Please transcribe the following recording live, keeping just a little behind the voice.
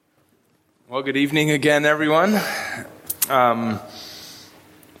Well, good evening again, everyone.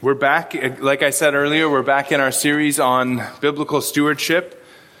 We're back, like I said earlier, we're back in our series on biblical stewardship.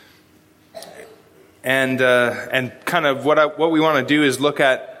 And kind of what we want to do is look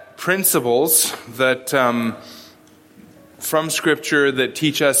at principles that from Scripture that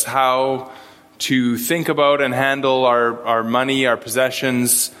teach us how to think about and handle our money, our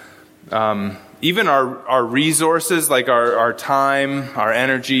possessions, even our resources, like our time, our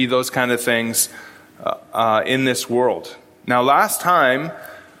energy, those kind of things in this world. Now, last time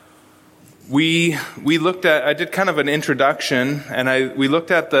we looked at, I did kind of an introduction, and we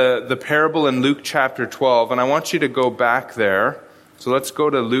looked at the parable in Luke chapter 12, and I want you to go back there. So let's go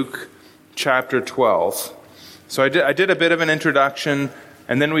to Luke chapter 12. So I did a bit of an introduction,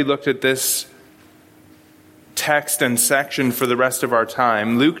 and then we looked at this text and section for the rest of our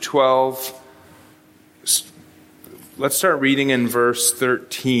time. Luke 12. Let's start reading in verse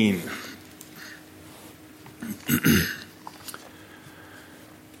 13.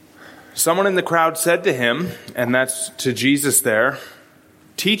 Someone in the crowd said to him, and that's to Jesus there,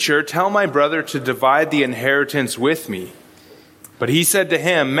 "Teacher, tell my brother to divide the inheritance with me." But he said to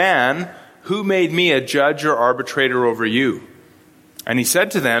him, "Man, who made me a judge or arbitrator over you?" And he said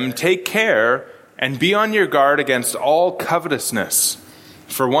to them, "Take care and be on your guard against all covetousness.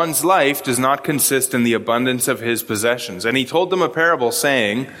 For one's life does not consist in the abundance of his possessions." And he told them a parable,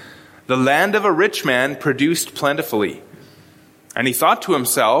 saying, "The land of a rich man produced plentifully. And he thought to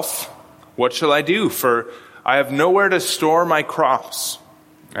himself, 'What shall I do? For I have nowhere to store my crops.'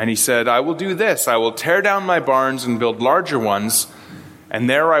 And he said, 'I will do this. I will tear down my barns and build larger ones, and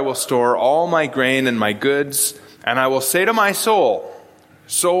there I will store all my grain and my goods. And I will say to my soul,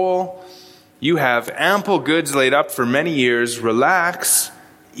 Soul, you have ample goods laid up for many years. Relax,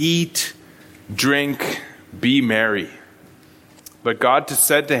 eat, drink, be merry.' But God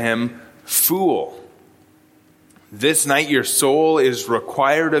said to him, 'Fool, this night your soul is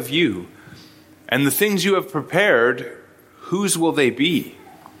required of you. And the things you have prepared, whose will they be?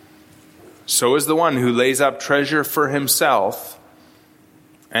 So is the one who lays up treasure for himself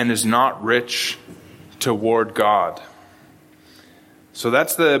and is not rich toward God.'" So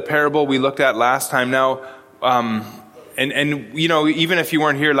that's the parable we looked at last time. Now, and you know, even if you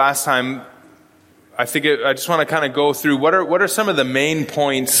weren't here last time, I just want to kind of go through what are some of the main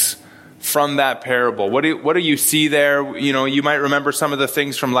points from that parable. What do you see there? You know, you might remember some of the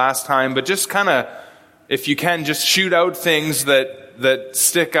things from last time, but just kind of, if you can, just shoot out things that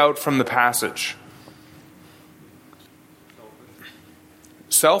stick out from the passage.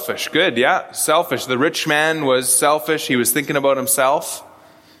 Selfish, good, yeah, selfish. The rich man was selfish. He was thinking about himself.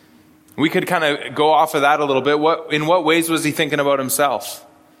 We could kind of go off of that a little bit. In what ways was he thinking about himself?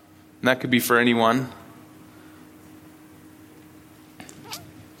 And that could be for anyone.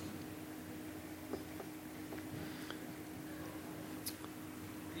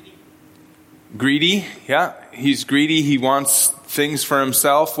 Greedy, yeah, he's greedy. He wants things for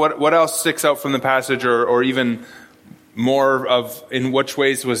himself. What else sticks out from the passage, or even more of in which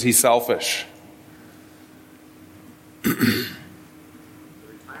ways was he selfish?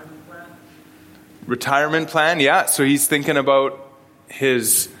 Retirement plan, yeah. So he's thinking about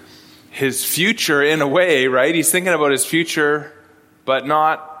his future in a way, right? He's thinking about his future, but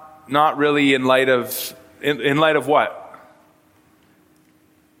not really in light of what?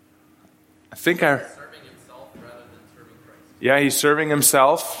 Serving himself rather than serving Christ. Yeah, he's serving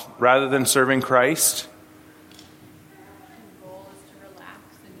himself rather than serving Christ.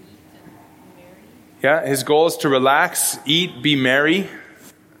 Yeah, his goal is to relax, eat, be merry,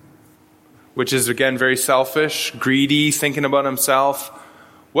 which is, again, very selfish, greedy, thinking about himself.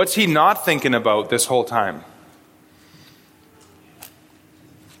 What's he not thinking about this whole time?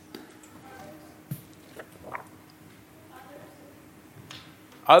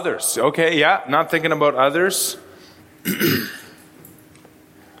 Others. Okay, yeah, not thinking about others.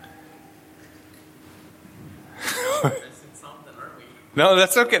 No,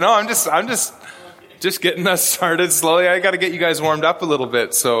 that's okay. No, I'm just getting us started slowly. I got to get you guys warmed up a little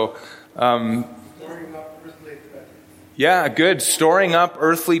bit. So, storing up earthly treasures. Yeah, good. Storing up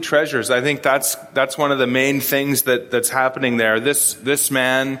earthly treasures. I think that's one of the main things that's happening there. This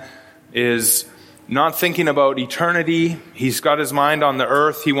man is not thinking about eternity. He's got his mind on the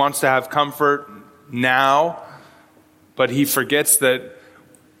earth. He wants to have comfort now, but he forgets about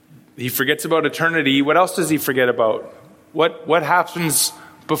eternity. What else does he forget about? What happens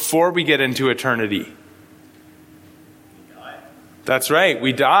before we get into eternity? We die. That's right,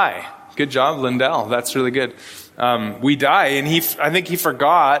 we die. Good job, Lindell. That's really good. We die, and I think he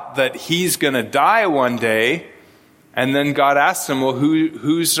forgot that he's going to die one day, And then God asks him, well,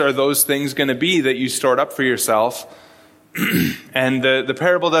 whose are those things going to be that you stored up for yourself? And the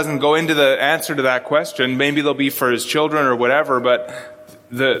parable doesn't go into the answer to that question. Maybe they'll be for his children or whatever, but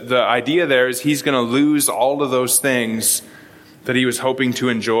the idea there is he's going to lose all of those things that he was hoping to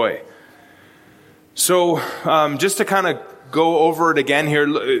enjoy. So just to kind of go over it again here,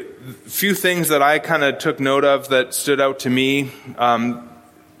 a few things that I kind of took note of that stood out to me.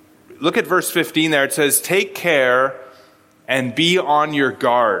 Look at verse 15 there. It says, take care and be on your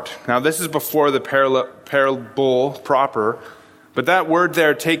guard. Now this is before the parable proper, but that word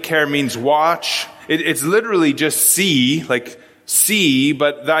there, take care, means watch. It's literally just see, like see,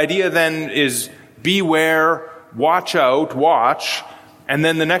 but the idea then is beware, watch out, watch. And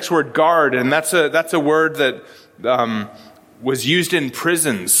then the next word, guard, and that's a word that was used in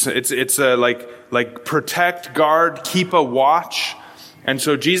prisons. It's a like protect, guard, keep a watch. And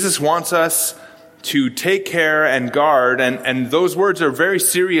so Jesus wants us to take care and guard, and those words are very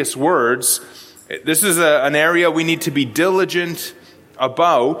serious words. This is an area we need to be diligent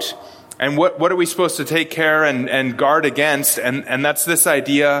about. And what are we supposed to take care and guard against? And that's this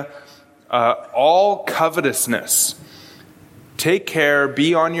idea, all covetousness. Take care,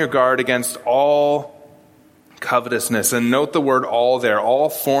 be on your guard against all covetousness. And note the word all there, all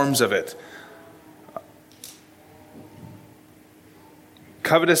forms of it.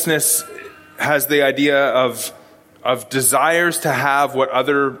 Covetousness has the idea of desires to have what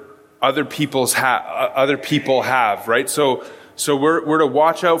other people have, right? So we're to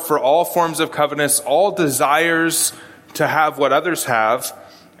watch out for all forms of covetousness, all desires to have what others have.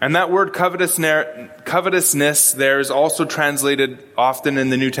 And that word covetousness there is also translated often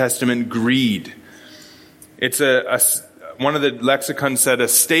in the New Testament greed. It's one of the lexicons said, a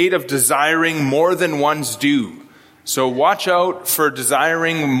state of desiring more than one's due. So watch out for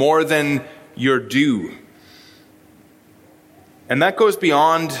desiring more than your due. And that goes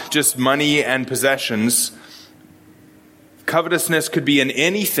beyond just money and possessions. Covetousness could be in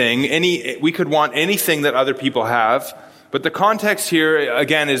anything. We could want anything that other people have. But the context here,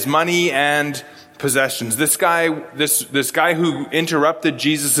 again, is money and possessions. This guy who interrupted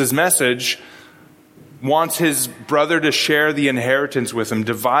Jesus' message wants his brother to share the inheritance with him,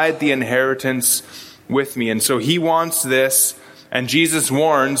 divide the inheritance with me. And so he wants this, and Jesus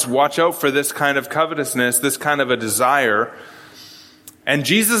warns, watch out for this kind of covetousness, this kind of a desire. And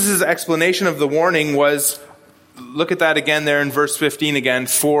Jesus' explanation of the warning was, look at that again there in verse 15 again,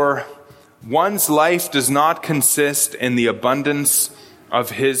 for one's life does not consist in the abundance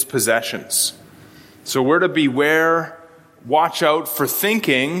of his possessions. So we're to beware, watch out for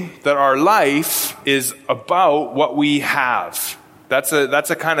thinking that our life is about what we have. That's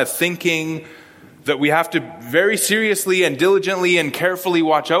a kind of thinking that we have to very seriously and diligently and carefully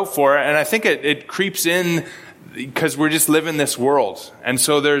watch out for. And I think it creeps in because we're just live in this world. And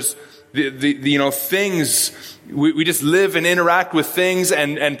so there's the things, we just live and interact with things,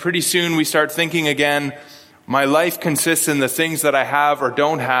 and pretty soon we start thinking again, my life consists in the things that I have or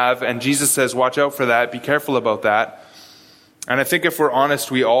don't have, and Jesus says, watch out for that, be careful about that. And I think if we're honest,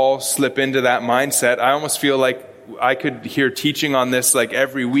 we all slip into that mindset. I almost feel like I could hear teaching on this like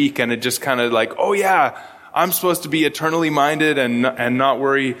every week, and it just kind of like, oh yeah, I'm supposed to be eternally minded and not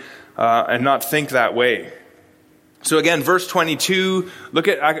worry and not think that way. So again, verse 22,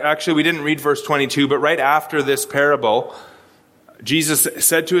 actually we didn't read verse 22, but right after this parable, Jesus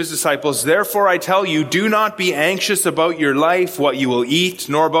said to his disciples, therefore I tell you, do not be anxious about your life, what you will eat,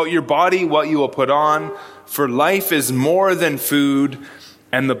 nor about your body, what you will put on. For life is more than food,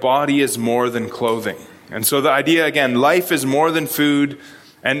 and the body is more than clothing. And so the idea, again, life is more than food,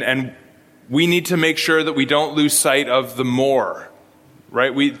 and we need to make sure that we don't lose sight of the more,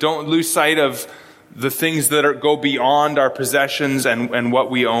 right? We don't lose sight of the things that go beyond our possessions and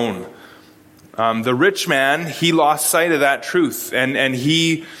what we own. The rich man, he lost sight of that truth, and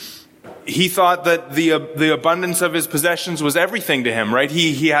he thought that the abundance of his possessions was everything to him, right?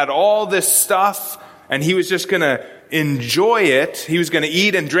 He had all this stuff, and he was just going to enjoy it. He was going to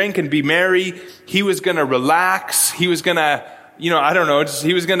eat and drink and be merry. He was going to relax. He was going to,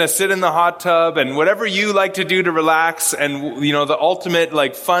 he was going to sit in the hot tub and whatever you like to do to relax, and, the ultimate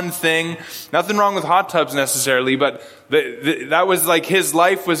like fun thing. Nothing wrong with hot tubs necessarily, but that was like his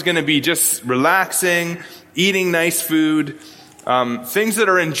life was going to be just relaxing, eating nice food, things that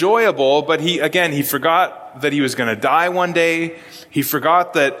are enjoyable. But he forgot that he was going to die one day. He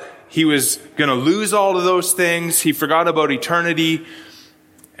forgot that he was going to lose all of those things. He forgot about eternity,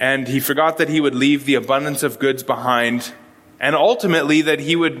 and he forgot that he would leave the abundance of goods behind, and ultimately that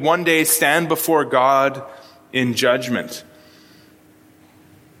he would one day stand before God in judgment.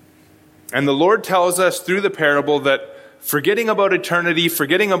 And the Lord tells us through the parable that forgetting about eternity,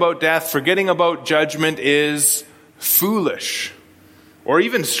 forgetting about death, forgetting about judgment is foolish. Or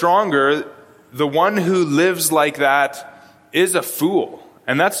even stronger, the one who lives like that is a fool.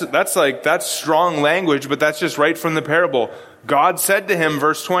 And that's strong language, but that's just right from the parable. God said to him,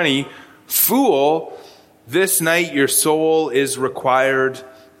 verse 20, "Fool, this night your soul is required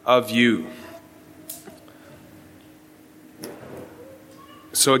of you."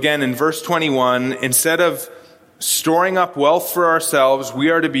 So again, in verse 21, instead of storing up wealth for ourselves, we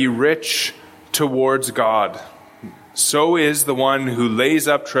are to be rich towards God. So is the one who lays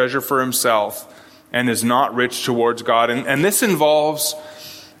up treasure for himself and is not rich towards God. And this involves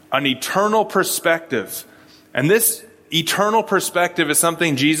an eternal perspective. And this eternal perspective is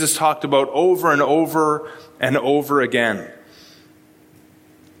something Jesus talked about over and over and over again.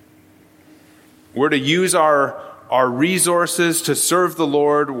 We're to use our resources to serve the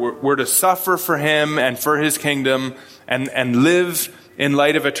Lord. We're to suffer for him and for his kingdom and live in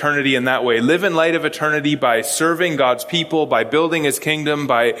light of eternity in that way. Live in light of eternity by serving God's people, by building his kingdom,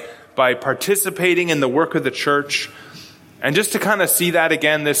 by participating in the work of the church. And just to kind of see that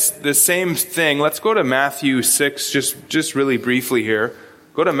again, this same thing, let's go to Matthew 6, just really briefly here.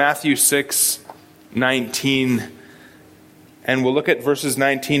 Go to Matthew 6:19, and we'll look at verses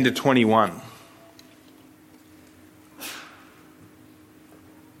 19 to 21.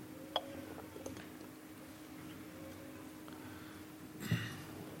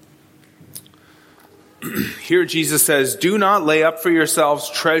 Here Jesus says, "Do not lay up for yourselves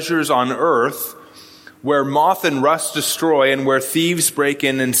treasures on earth, where moth and rust destroy and where thieves break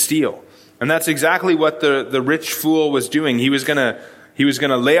in and steal." And that's exactly what the rich fool was doing. He was gonna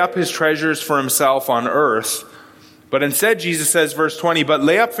lay up his treasures for himself on earth. But instead, Jesus says, verse 20, "But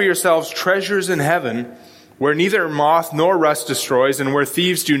lay up for yourselves treasures in heaven, where neither moth nor rust destroys and where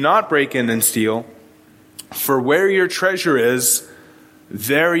thieves do not break in and steal. For where your treasure is,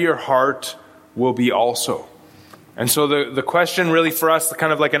 there your heart will be also." And so the question really for us,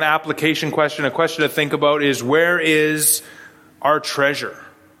 kind of like an application question, a question to think about is, where is our treasure?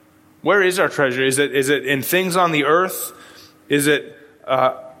 Where is our treasure? Is it in things on the earth? Is it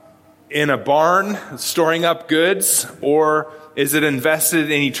in a barn storing up goods? Or is it invested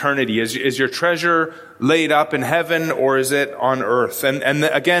in eternity? Is your treasure laid up in heaven, or is it on earth? And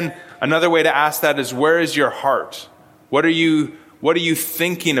again, another way to ask that is, where is your heart? What are you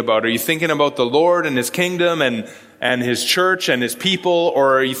thinking about? Are you thinking about the Lord and his kingdom and his church and his people?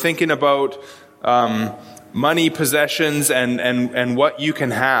 Or are you thinking about money, possessions, and what you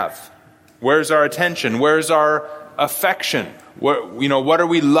can have? Where's our attention? Where's our affection? What are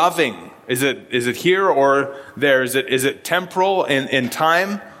we loving? Is it here or there? Is it temporal in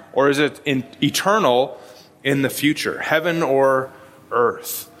time, or is it eternal in the future? Heaven or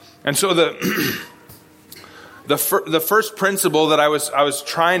earth? And so the first principle that I was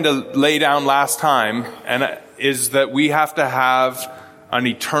trying to lay down last time is that we have to have an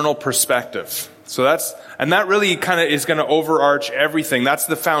eternal perspective. So that really kind of is going to overarch everything. That's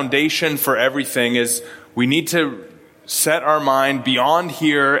the foundation for everything, is we need to set our mind beyond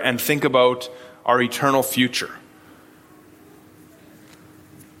here and think about our eternal future.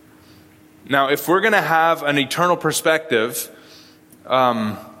 Now, if we're going to have an eternal perspective,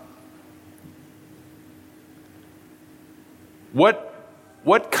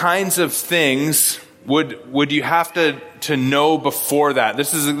 what kinds of things would you have to know before that?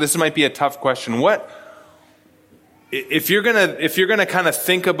 This might be a tough question. If you're gonna kind of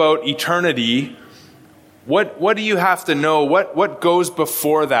think about eternity, what do you have to know? What goes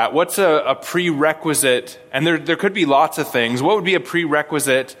before that? What's a prerequisite? And there could be lots of things. What would be a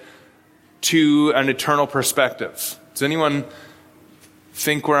prerequisite to an eternal perspective? Does anyone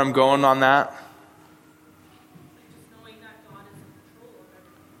think where I'm going on that?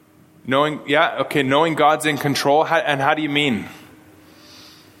 Knowing God's in control. And how do you mean?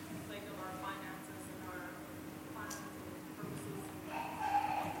 Like of our finances and our plans and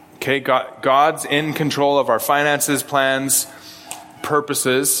purposes. Okay, God's in control of our finances, plans,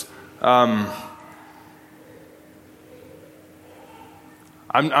 purposes. I'm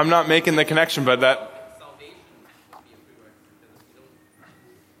not making the connection, but that. Salvation would be a prerequisite, because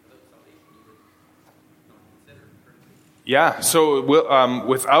without salvation you would not consider eternity. Yeah, so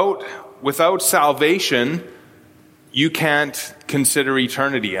without salvation, you can't consider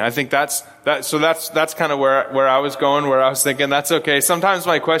eternity. And I think that's kind of where I was going, where I was thinking that's okay. Sometimes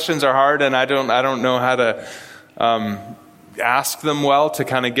my questions are hard, and I don't know how to ask them well to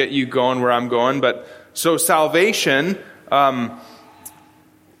kind of get you going where I'm going. But so salvation,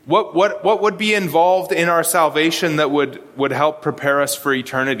 what would be involved in our salvation that would help prepare us for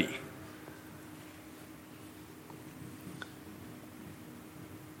eternity?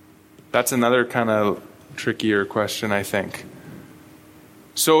 That's another kind of trickier question, I think.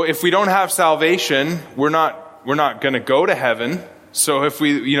 So if we don't have salvation, we're not going to go to heaven. So if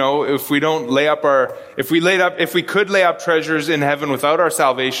we could lay up treasures in heaven without our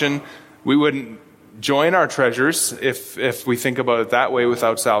salvation, we wouldn't join our treasures if we think about it that way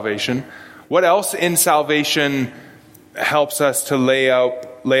without salvation. What else in salvation helps us to lay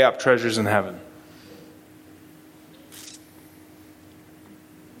up treasures in heaven?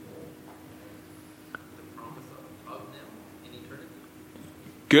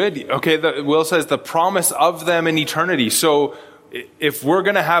 Good. Okay, Will says the promise of them in eternity. So if we're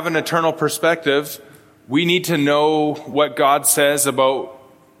going to have an eternal perspective, we need to know what God says about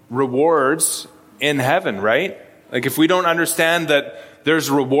rewards in heaven, right? Like if we don't understand that there's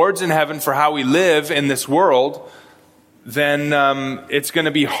rewards in heaven for how we live in this world, then it's going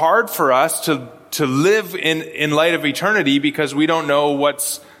to be hard for us to live in light of eternity because we don't know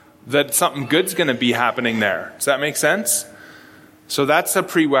that something good's going to be happening there. Does that make sense? So that's a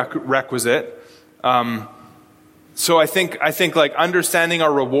prerequisite. So I think like understanding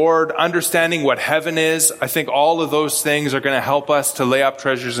our reward, understanding what heaven is, I think all of those things are going to help us to lay up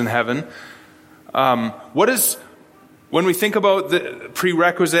treasures in heaven. When we think about the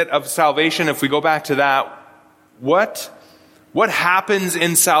prerequisite of salvation, if we go back to that, what happens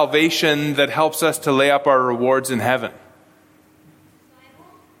in salvation that helps us to lay up our rewards in heaven?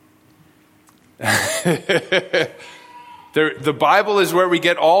 The Bible is where we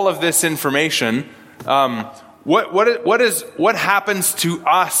get all of this information. What happens to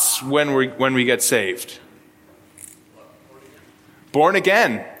us when we get saved? Born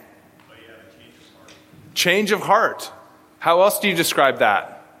again. Change of heart. How else do you describe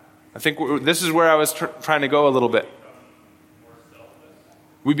that? I think this is where I was trying to go a little bit.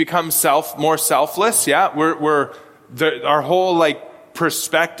 We become more selfless. Yeah, our whole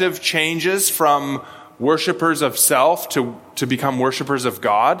perspective changes from worshipers of self to become worshipers of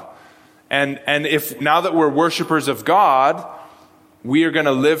God. And if now that we're worshipers of God, we are going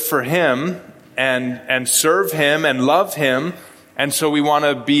to live for Him and serve Him and love Him. And so we want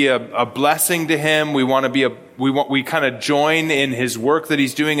to be a blessing to Him. We want to we kind of join in His work that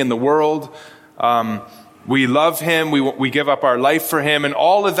He's doing in the world. We love Him. We give up our life for Him, and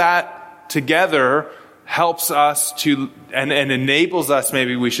all of that together helps us and enables us,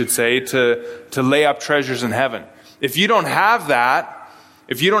 maybe we should say, to lay up treasures in heaven. If you don't have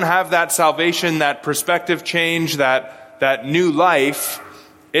that salvation, that perspective change, that new life,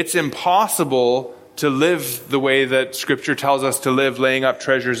 it's impossible to live the way that Scripture tells us to live, laying up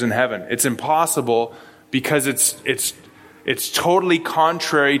treasures in heaven. It's impossible because it's totally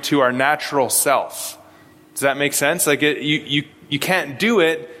contrary to our natural self. Does that make sense? You can't do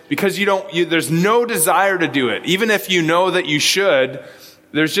it because there's no desire to do it. Even if you know that you should,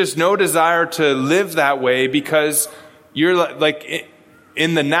 there's just no desire to live that way because you're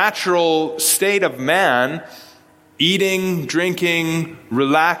in the natural state of man, eating, drinking,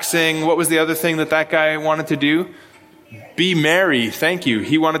 relaxing. What was the other thing that guy wanted to do? Be merry. Thank you.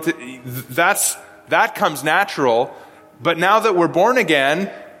 He wanted to, that comes natural. But now that we're born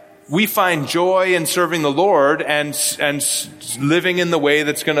again, we find joy in serving the Lord and living in the way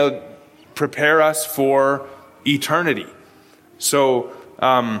that's going to prepare us for eternity. So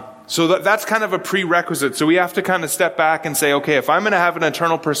that's kind of a prerequisite. So we have to kind of step back and say, okay, if I'm going to have an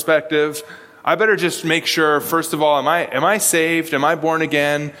eternal perspective, I better just make sure, first of all, am I saved? Am I born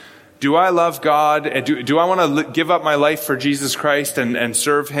again? Do I love God? Do I want to give up my life for Jesus Christ and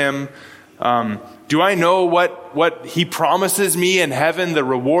serve Him? Do I know what He promises me in heaven, the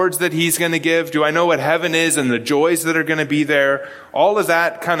rewards that He's going to give? Do I know what heaven is and the joys that are going to be there? All of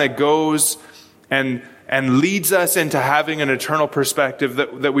that kind of goes and leads us into having an eternal perspective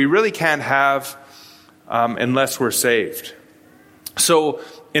that we really can't have unless we're saved. So,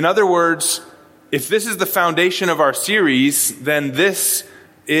 in other words, if this is the foundation of our series, then this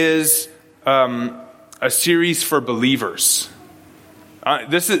is a series for believers.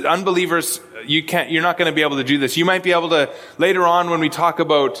 This is unbelievers. You're not going to be able to do this. You might be able to later on when we talk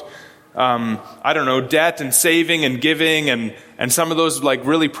about, debt and saving and giving and some of those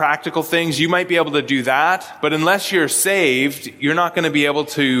really practical things. You might be able to do that, but unless you're saved, you're not going to be able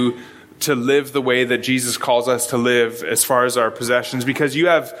to live the way that Jesus calls us to live as far as our possessions, because you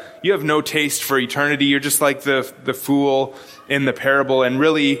have no taste for eternity. You're just like the fool in the parable, and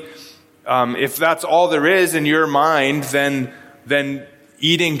really, if that's all there is in your mind, then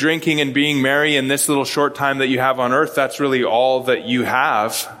eating, drinking, and being merry in this little short time that you have on earth, that's really all that you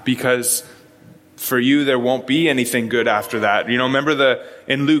have, because for you there won't be anything good after that. Remember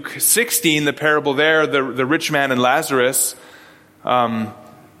in Luke 16, the parable there, the rich man and Lazarus,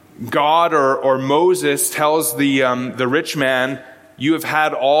 God or Moses tells the rich man, you have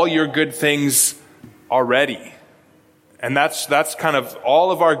had all your good things already. And that's kind of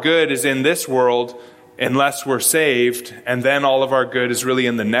all of our good is in this world unless we're saved. And then all of our good is really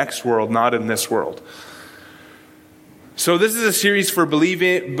in the next world, not in this world. So this is a series for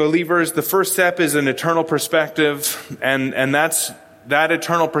believers. The first step is an eternal perspective. And that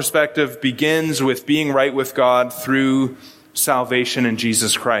eternal perspective begins with being right with God through salvation in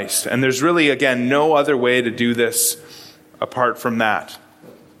Jesus Christ. And there's really, again, no other way to do this apart from that.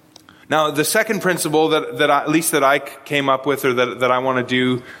 Now, the second principle that I came up with, or that I want to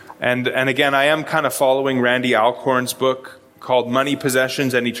do, and again, I am kind of following Randy Alcorn's book called Money,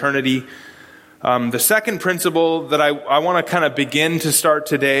 Possessions, and Eternity. The second principle that I want to kind of begin to start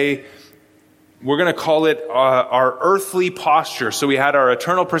today, we're going to call it our earthly posture. So we had our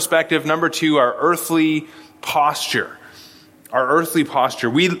eternal perspective. Number 2, our earthly posture. Our earthly posture.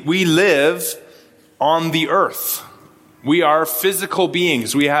 We live on the earth. We are physical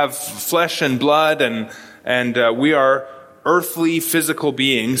beings. We have flesh and blood, and we are earthly physical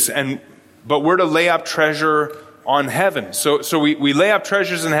beings. But we're to lay up treasure on heaven. So we lay up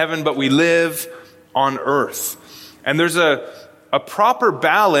treasures in heaven, but we live on earth. And there's a proper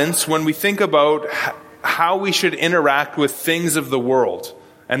balance when we think about how we should interact with things of the world.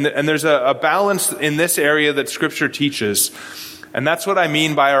 And there's a balance in this area that Scripture teaches. And that's what I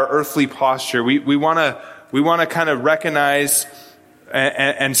mean by our earthly posture. We want to kind of recognize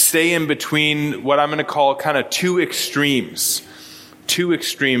and stay in between what I'm going to call kind of two extremes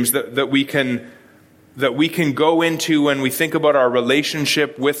that we can go into when we think about our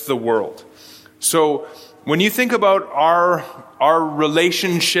relationship with the world. So when you think about our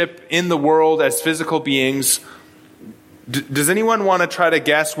relationship in the world as physical beings, does anyone want to try to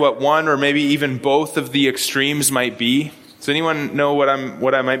guess what one or maybe even both of the extremes might be? Does anyone know what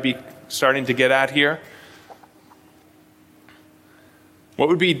I might be starting to get at here? What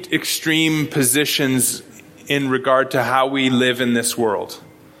would be extreme positions in regard to how we live in this world?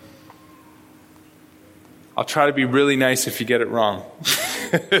 I'll try to be really nice if you get it wrong.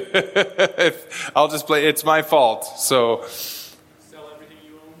 I'll just play. It's my fault. So, Sell everything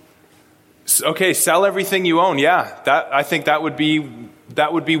you own. Okay, sell everything you own. Yeah, I think that would be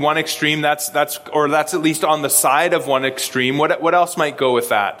one extreme. That's at least on the side of one extreme. What else might go with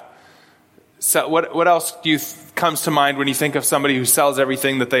that? So what else comes to mind when you think of somebody who sells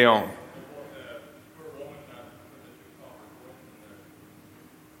everything that they own?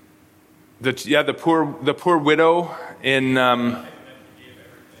 The poor widow in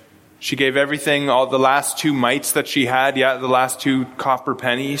she gave everything, all the last 2 mites that she had, the last 2 copper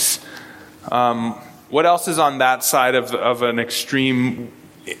pennies. What else is on that side of an extreme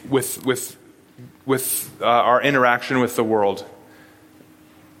with our interaction with the world?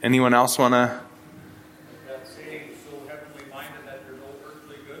 Anyone else want to? That saying, so heavenly minded that they're no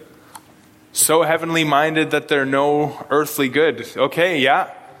earthly good. So heavenly minded that they're no earthly good. Okay, yeah. And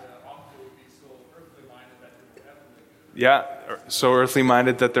the opposite would be so earthly minded that they're no heavenly good. Yeah, so earthly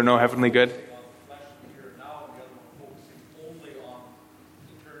minded that they're no heavenly good. On the flesh here and now, and the other one focusing only on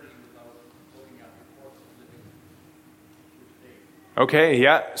eternity without looking at the course of living through today. Okay,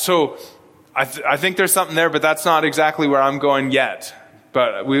 yeah. So I think there's something there, but that's not exactly where I'm going yet.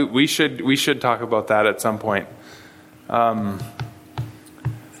 But we should talk about that at some point. When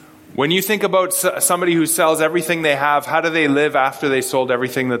you think about somebody who sells everything they have, how do they live after they sold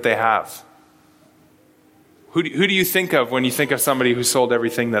everything that they have? Who do you think of when you think of somebody who sold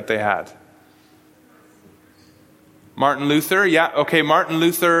everything that they had? Martin Luther? Yeah, okay, Martin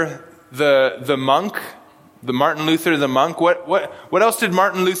Luther the monk. The Martin Luther the monk. What else did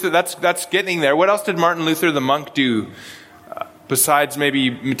Martin Luther, that's getting there. What else did Martin Luther the monk do? Besides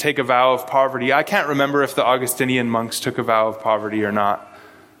maybe take a vow of poverty. I can't remember if the Augustinian monks took a vow of poverty or not.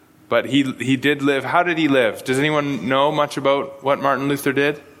 But he did live. How did he live? Does anyone know much about what Martin Luther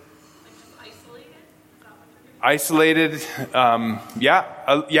did? Like just isolated? Is that what you're Isolated?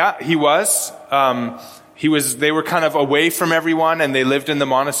 He was. They were kind of away from everyone, and they lived in the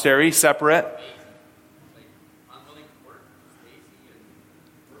monastery, separate. Like unwilling to work, lazy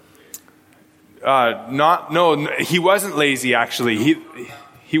and No, he wasn't lazy, actually.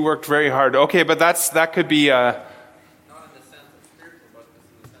 He worked very hard. Okay, but that could be... not in the sense of spiritual, but just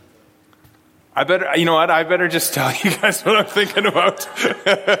in the sense of I better just tell you guys what I'm thinking about.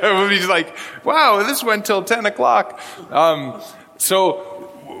 We'll be like, wow, this went till 10 o'clock. So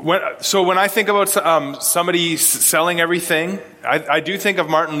when I think about somebody selling everything, I do think of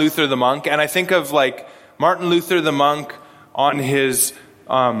Martin Luther the monk, and I think of like Martin Luther the monk on his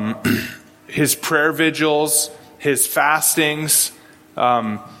prayer vigils, his fastings,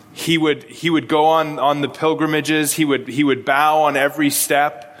 He would go on the pilgrimages. He would bow on every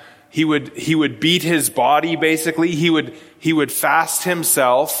step. He would beat his body, basically. He would fast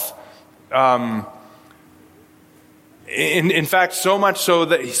himself. In fact, so much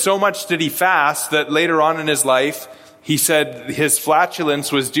did he fast that later on in his life, he said his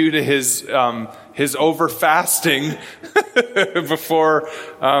flatulence was due to his over fasting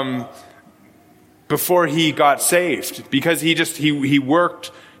before he got saved, because he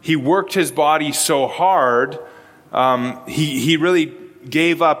worked his body so hard. He really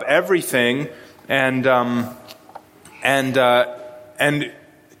gave up everything and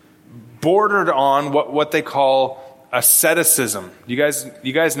bordered on what they call asceticism. You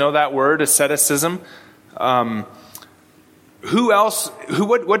guys know that word, asceticism? What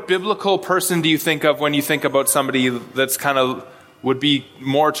biblical person do you think of when you think about somebody that's kind of would be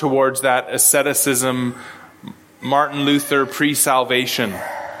more towards that asceticism, Martin Luther, pre-salvation?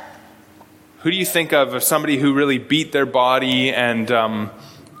 Who do you think of as somebody who really beat their body and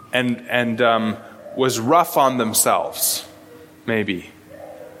was rough on themselves? Maybe.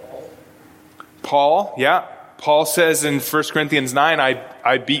 Paul, yeah. Paul says in 1 Corinthians 9,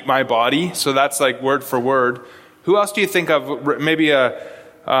 I beat my body. So that's like word for word. Who else do you think of?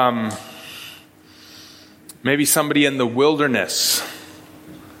 Maybe somebody in the wilderness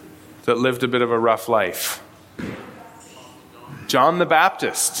that lived a bit of a rough life. John the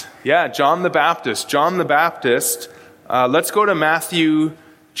Baptist. Yeah, John the Baptist. John the Baptist. Let's go to Matthew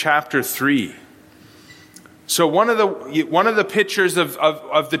chapter 3. So one of the pictures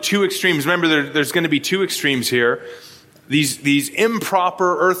of the two extremes. Remember, there's going to be two extremes here. These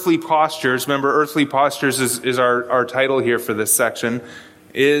improper earthly postures. Remember, earthly postures is our title here for this section.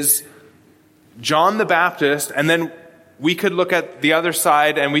 Is John the Baptist, and then we could look at the other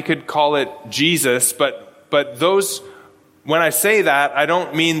side and we could call it Jesus. But those, when I say that, I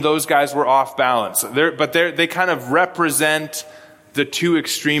don't mean those guys were off balance. They kind of represent the two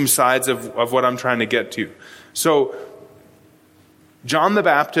extreme sides of what I'm trying to get to. So, John the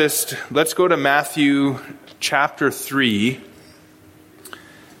Baptist, let's go to Matthew chapter 3,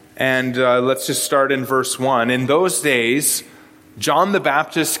 and let's just start in verse 1. In those days, John the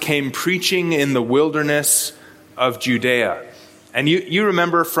Baptist came preaching in the wilderness of Judea. And you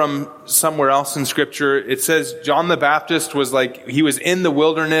remember from somewhere else in Scripture, it says John the Baptist was he was in the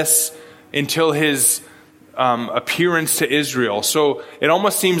wilderness until his appearance to Israel. So it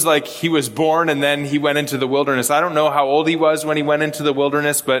almost seems like he was born and then he went into the wilderness. I don't know how old he was when he went into the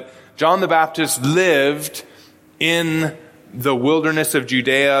wilderness, but John the Baptist lived in the wilderness of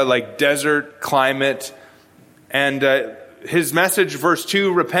Judea, like desert climate. And his message, verse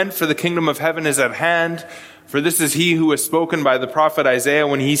 2, repent, for the kingdom of heaven is at hand. For this is he who was spoken by the prophet Isaiah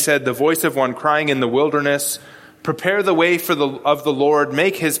when he said, the voice of one crying in the wilderness, prepare the way of the Lord,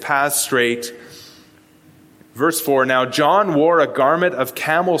 make his paths straight. Verse 4, now John wore a garment of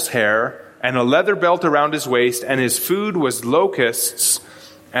camel's hair and a leather belt around his waist, and his food was locusts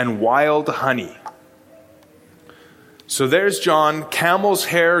and wild honey. So there's John, camel's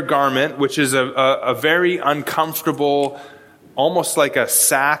hair garment, which is a very uncomfortable, almost like a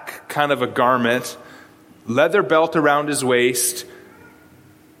sack kind of a garment, leather belt around his waist,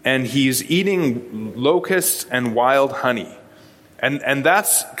 and he's eating locusts and wild honey. And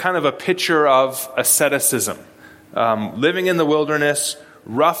that's kind of a picture of asceticism. Living in the wilderness,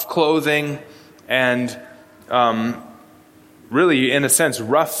 rough clothing, and really, in a sense,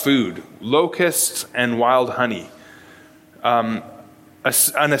 rough food. Locusts and wild honey. An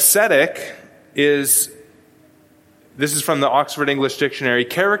ascetic is, this is from the Oxford English Dictionary,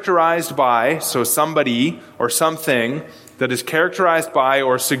 characterized by, so somebody or something that is characterized by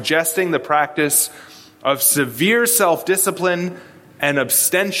or suggesting the practice of severe self-discipline and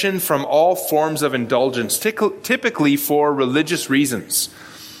abstention from all forms of indulgence, typically for religious reasons.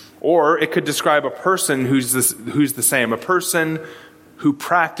 Or it could describe a person who's the same, a person who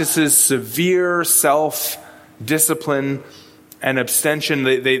practices severe self-discipline and abstention.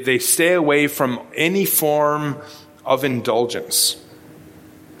 They stay away from any form of indulgence.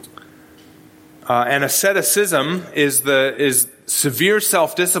 And asceticism is severe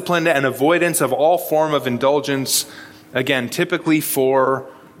self-discipline and avoidance of all form of indulgence, again, typically for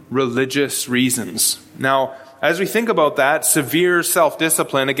religious reasons. Now, as we think about that, severe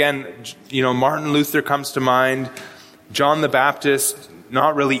self-discipline, again, Martin Luther comes to mind, John the Baptist,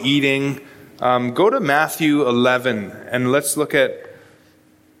 not really eating. Go to Matthew 11, and let's look at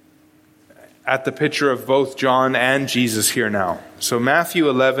the picture of both John and Jesus here now. So Matthew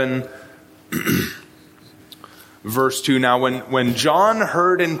 11, verse 2. Now, when John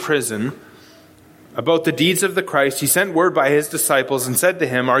heard in prison about the deeds of the Christ, he sent word by his disciples and said to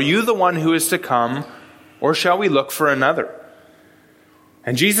him, "Are you the one who is to come, or shall we look for another?"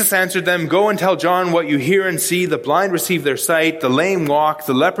 And Jesus answered them, "Go and tell John what you hear and see. The blind receive their sight, the lame walk,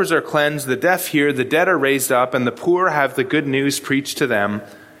 the lepers are cleansed, the deaf hear, the dead are raised up, and the poor have the good news preached to them.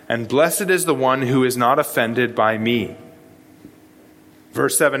 And blessed is the one who is not offended by me."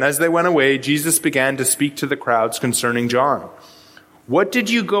 Verse 7, as they went away, Jesus began to speak to the crowds concerning John. "What did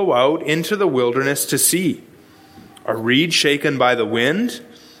you go out into the wilderness to see? A reed shaken by the wind?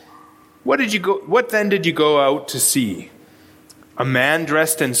 What then did you go out to see? A man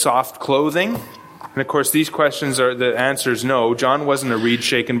dressed in soft clothing?" And of course, these questions are the answers no. John wasn't a reed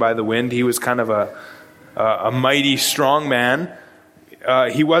shaken by the wind. He was kind of a mighty, strong man.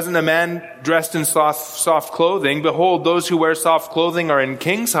 He wasn't a man dressed in soft clothing. "Behold, those who wear soft clothing are in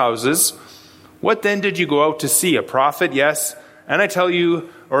kings' houses. What then did you go out to see? A prophet? Yes. And I tell you,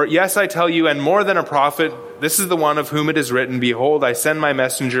 and more than a prophet, this is the one of whom it is written, 'Behold, I send my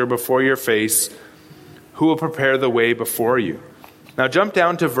messenger before your face, who will prepare the way before you.'" Now jump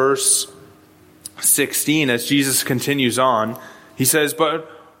down to verse 16 as Jesus continues on. He says,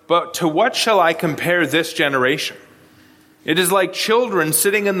 But to what shall I compare this generation? It is like children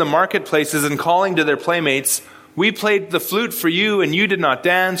sitting in the marketplaces and calling to their playmates, 'We played the flute for you, and you did not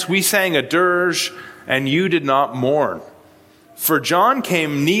dance. We sang a dirge, and you did not mourn.' For John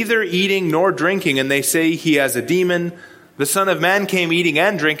came neither eating nor drinking, and they say he has a demon. The Son of Man came eating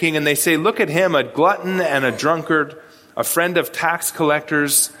and drinking, and they say, 'Look at him, a glutton and a drunkard, a friend of tax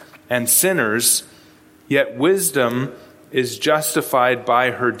collectors and sinners.' Yet wisdom is justified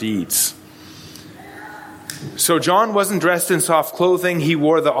by her deeds." So John wasn't dressed in soft clothing. He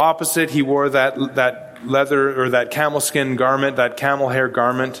wore the opposite. He wore that leather or that camel skin garment, that camel hair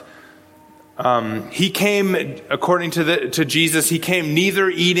garment. He came, according to Jesus, he came neither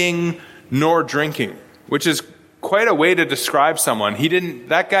eating nor drinking, which is quite a way to describe someone.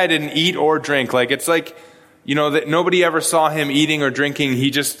 That guy didn't eat or drink. It's like, that nobody ever saw him eating or drinking.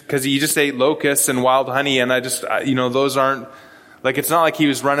 Because he just ate locusts and wild honey. And those aren't, it's not like he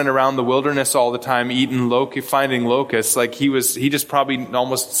was running around the wilderness all the time finding locusts. He just probably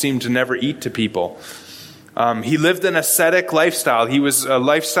almost seemed to never eat to people. He lived an ascetic lifestyle. He was a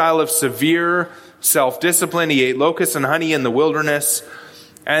lifestyle of severe self-discipline. He ate locusts and honey in the wilderness.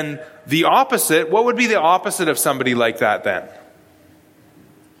 And the opposite, what would be the opposite of somebody like that then?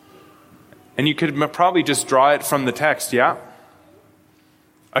 And you could probably just draw it from the text, yeah?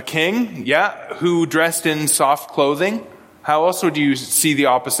 A king, yeah, who dressed in soft clothing. How else would you see the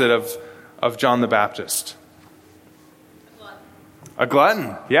opposite of John the Baptist? A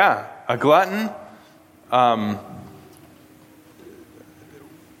glutton, yeah. A glutton.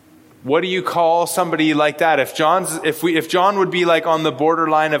 What do you call somebody like that? If John would be on the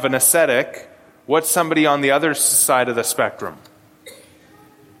borderline of an ascetic, what's somebody on the other side of the spectrum?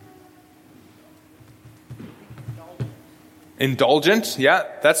 Indulgent, yeah,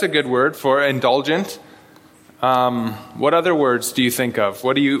 that's a good word for indulgent. What other words do you think of?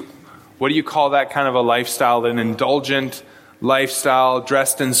 What do you call that kind of a lifestyle? An indulgent lifestyle,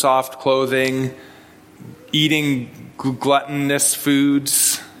 dressed in soft clothing, eating gluttonous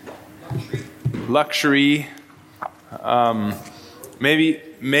foods, luxury, maybe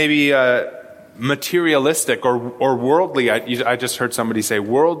materialistic or worldly. I just heard somebody say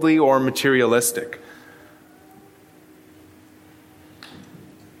worldly or materialistic.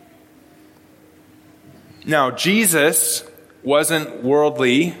 Now, Jesus wasn't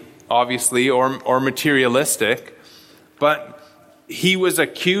worldly, obviously, or materialistic, but he was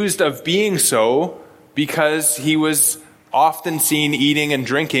accused of being so because he was often seen eating and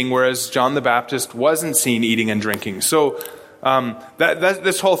drinking, whereas John the Baptist wasn't seen eating and drinking. So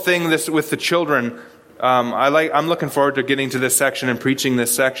this whole thing, this with the children, I'm looking forward to getting to this section and preaching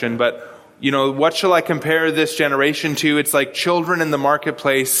this section. But what shall I compare this generation to? It's like children in the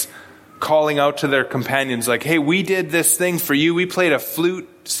marketplace calling out to their companions, like, "Hey, we did this thing for you. We played a flute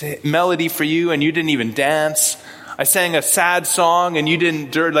melody for you, and you didn't even dance. I sang a sad song, and you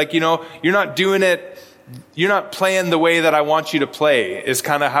didn't you're not doing it. You're not playing the way that I want you to play," is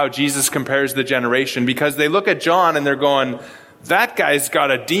kind of how Jesus compares the generation. Because they look at John and they're going, "That guy's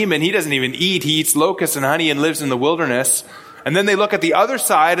got a demon. He doesn't even eat. He eats locusts and honey and lives in the wilderness." And then they look at the other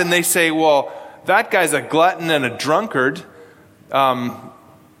side and they say, "Well, that guy's a glutton and a drunkard."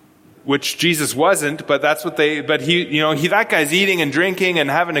 Which Jesus wasn't, but that's what that guy's eating and drinking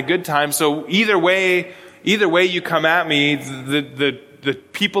and having a good time. So either way you come at me, the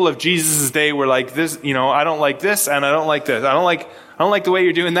people of Jesus' day were like this, I don't like this and I don't like this. I don't like the way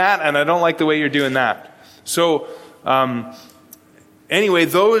you're doing that and I don't like the way you're doing that. So, anyway,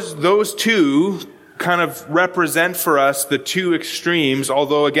 those two kind of represent for us the two extremes,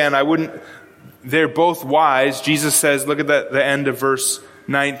 although again, they're both wise. Jesus says, look at the end of verse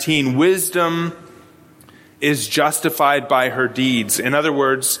 19, wisdom is justified by her deeds. In other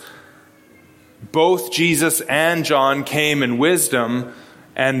words, both Jesus and John came in wisdom,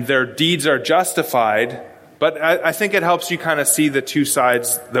 and their deeds are justified. But I think it helps you kind of see the two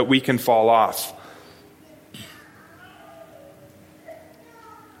sides that we can fall off.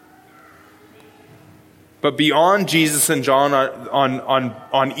 But beyond Jesus and John,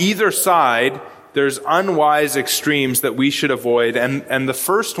 on either side, there's unwise extremes that we should avoid. And the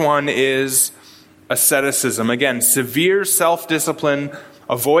first one is asceticism. Again, severe self-discipline,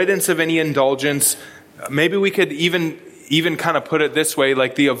 avoidance of any indulgence. Maybe we could even kind of put it this way,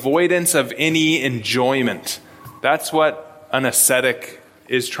 like the avoidance of any enjoyment. That's what an ascetic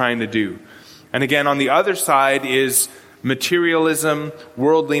is trying to do. And again, on the other side is materialism,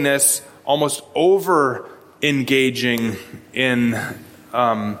 worldliness, almost over engaging in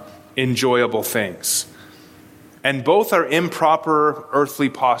enjoyable things. And both are improper earthly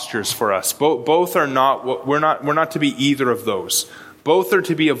postures for us. Both are not, we're not to be either of those. Both are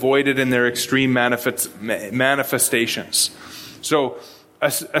to be avoided in their extreme manifestations. So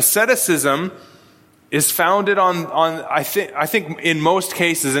asceticism is founded on I think in most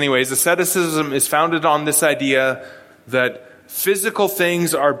cases anyways, asceticism is founded on this idea that physical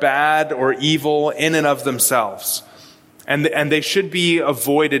things are bad or evil in and of themselves. And they should be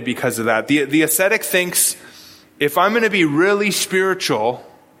avoided because of that. The ascetic thinks, if I'm going to be really spiritual,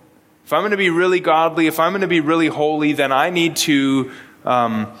 if I'm going to be really godly, if I'm going to be really holy, then I need to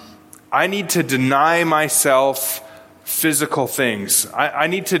deny myself physical things. I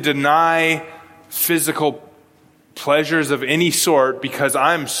need to deny physical pleasures of any sort because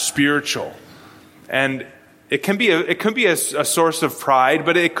I'm spiritual. And it can be a source of pride,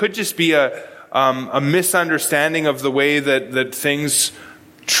 but it could just be a misunderstanding of the way that things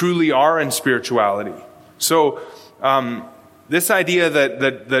truly are in spirituality. So this idea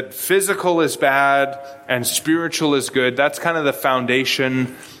that physical is bad and spiritual is good, that's kind of the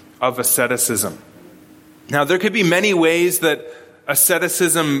foundation of asceticism. Now, there could be many ways that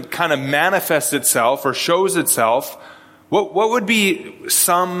asceticism kind of manifests itself or shows itself. What would be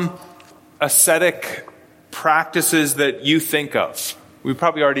some ascetic practices that you think of? We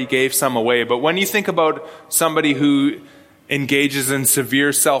probably already gave some away, but when you think about somebody who engages in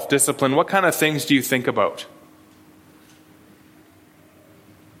severe self-discipline, what kind of things do you think about?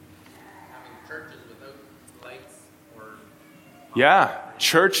 Yeah,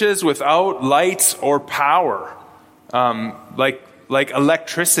 churches without lights or power, like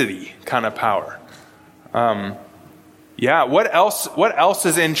electricity kind of power. Yeah, what else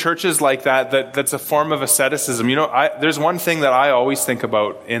is in churches like that's a form of asceticism? You know, there's one thing that I always think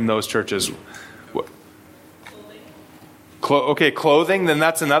about in those churches. Clothing. Then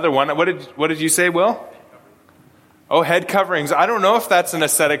that's another one. What did you say, Will? Oh, head coverings. I don't know if that's an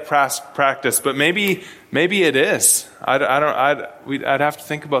ascetic practice, but maybe it is. I'd have to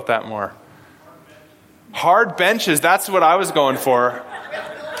think about that more. Hard benches. That's what I was going for.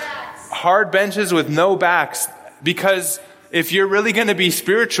 Hard benches with no backs. Because if you're really going to be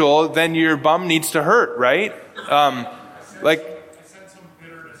spiritual, then your bum needs to hurt, right?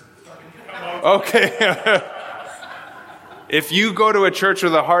 Okay. If you go to a church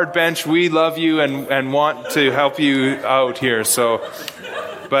with a hard bench, we love you and want to help you out here. So,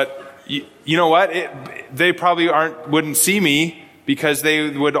 but you know what? They probably wouldn't see me because they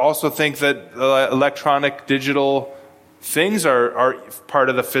would also think that electronic, digital things are part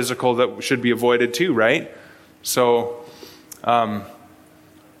of the physical that should be avoided too, right? So,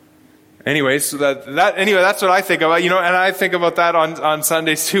 anyways, that's what I think about, and I think about that on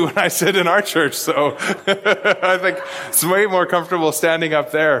Sundays too when I sit in our church. So I think it's way more comfortable standing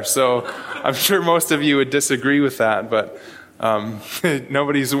up there. So I'm sure most of you would disagree with that, but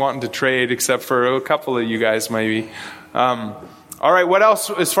nobody's wanting to trade except for a couple of you guys maybe. All right, what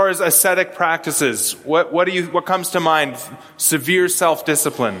else as far as ascetic practices? What comes to mind? Severe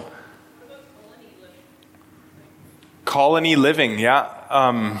self-discipline. Colony living, yeah.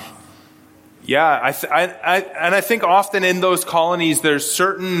 I think often in those colonies there's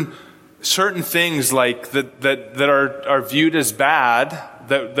certain things like that are viewed as bad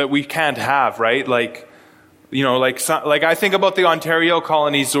that we can't have, right? Like I think about the Ontario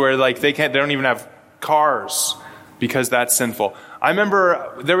colonies where they don't even have cars because that's sinful. I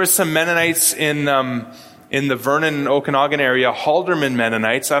remember there was some Mennonites in the Vernon, Okanagan area, Halderman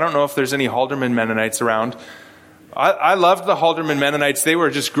Mennonites. I don't know if there's any Halderman Mennonites around. I loved the Halderman Mennonites. They were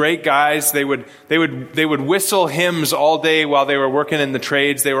just great guys. They would whistle hymns all day while they were working in the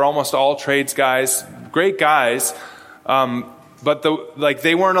trades. They were almost all trades guys, great guys. But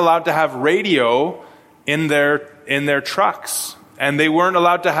they weren't allowed to have radio in their trucks, and they weren't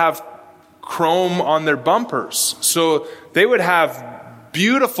allowed to have chrome on their bumpers. So they would have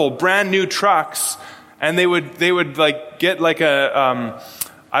beautiful brand new trucks, and they would get like a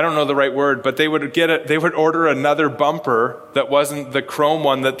I don't know the right word, but they would order another bumper that wasn't the chrome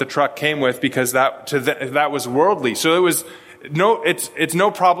one that the truck came with, because that was worldly. So it's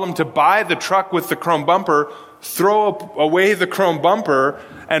no problem to buy the truck with the chrome bumper, throw away the chrome bumper,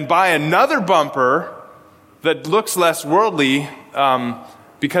 and buy another bumper that looks less worldly,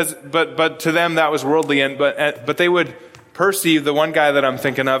 but to them that was worldly. But they would, Percy, the one guy that I'm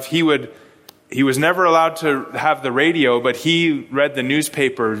thinking of, he was never allowed to have the radio, but he read the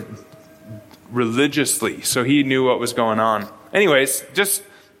newspaper religiously, so he knew what was going on. Anyways, just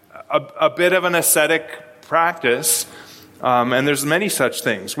a bit of an ascetic practice, and there's many such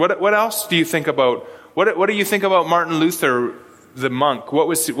things. What else do you think about? What do you think about Martin Luther, the monk?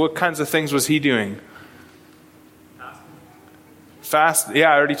 What kinds of things was he doing? Yeah,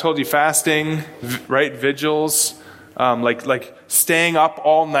 I already told you, fasting, right? Vigils. Like staying up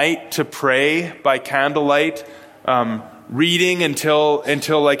all night to pray by candlelight, reading until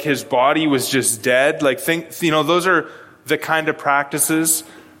like his body was just dead. Those are the kind of practices.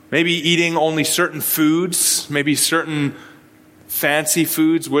 Maybe eating only certain foods, maybe certain fancy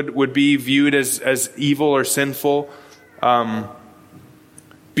foods would be viewed as evil or sinful.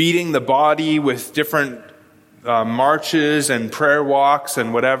 Beating the body with different marches and prayer walks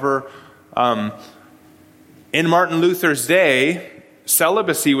and whatever. In Martin Luther's day,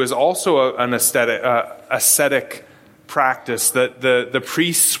 celibacy was also an ascetic practice, that the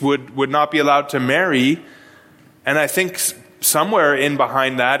priests would not be allowed to marry. And I think somewhere in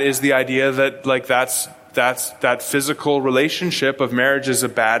behind that is the idea that that physical relationship of marriage is a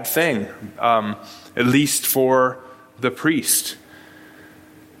bad thing, at least for the priest.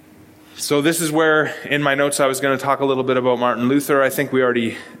 So this is where in my notes I was going to talk a little bit about Martin Luther. I think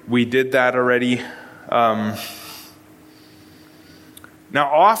we did that already. Now,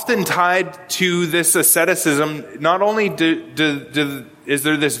 often tied to this asceticism, not only is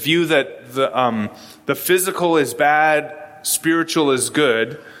there this view that the physical is bad, spiritual is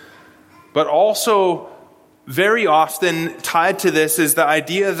good, but also very often tied to this is the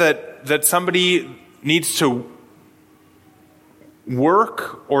idea that somebody needs to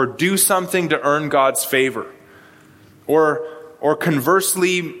work or do something to earn God's favor, or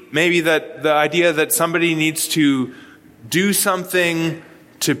conversely, maybe that the idea that somebody needs to do something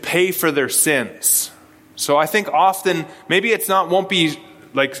to pay for their sins. So I think often, maybe won't be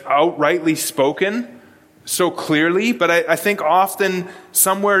like outrightly spoken so clearly, but I think often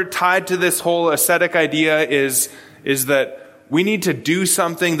somewhere tied to this whole ascetic idea is that we need to do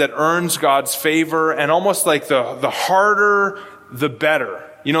something that earns God's favor, and almost like the harder, the better.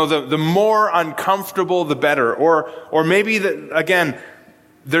 The more uncomfortable, the better. Or maybe again,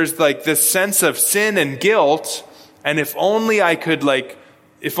 there's like this sense of sin and guilt, and if only I could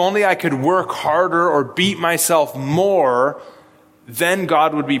work harder or beat myself more, then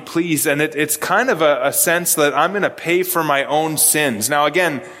God would be pleased. And it's kind of a sense that I'm going to pay for my own sins. Now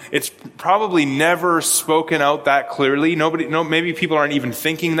again, it's probably never spoken out that clearly. Maybe people aren't even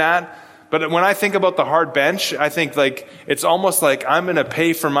thinking that. But when I think about the hard bench, I think it's almost like I'm going to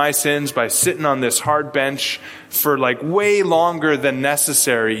pay for my sins by sitting on this hard bench for way longer than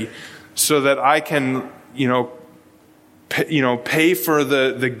necessary, so that I can, pay for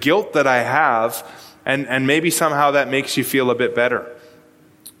the guilt that I have, and maybe somehow that makes you feel a bit better.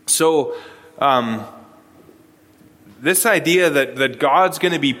 So, this idea that God's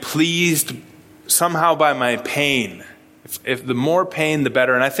going to be pleased somehow by my pain. If the more pain, the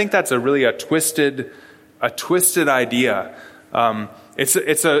better. And I think that's a twisted idea.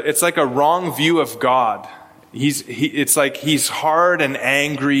 It's like a wrong view of God. It's like he's hard and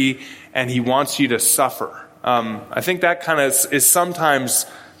angry, and he wants you to suffer. I think that kind of is sometimes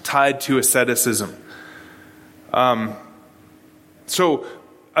tied to asceticism. So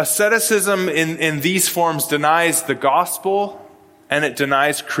asceticism in these forms denies the gospel, and it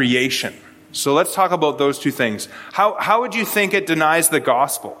denies creation. So let's talk about those two things. How would you think it denies the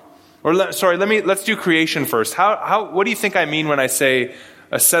gospel? Let's do creation first. What do you think I mean when I say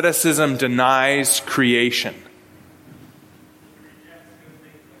asceticism denies creation?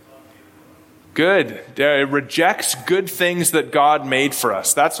 Good. It rejects good things that God made for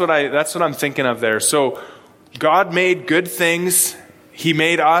us. That's what I'm thinking of there. So God made good things. He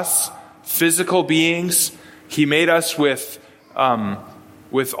made us physical beings. He made us with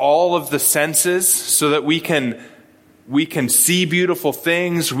all of the senses so that we can see beautiful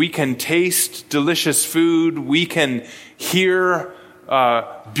things, we can taste delicious food, we can hear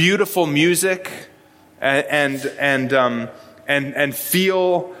beautiful music, and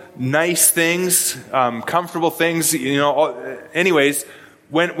feel nice things, comfortable things. Anyways,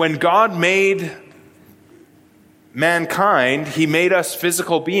 when God made mankind, He made us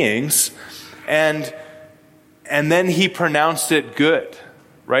physical beings, and then He pronounced it good.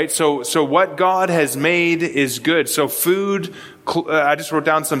 Right? So what God has made is good. So food, I just wrote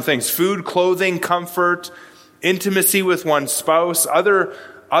down some things. Food, clothing, comfort, intimacy with one's spouse, other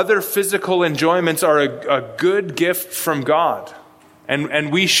physical enjoyments are a good gift from God.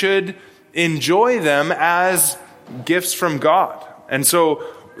 And we should enjoy them as gifts from God. And so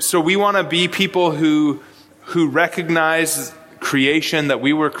we want to be people who recognize creation, that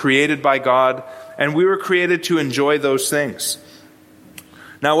we were created by God, and we were created to enjoy those things.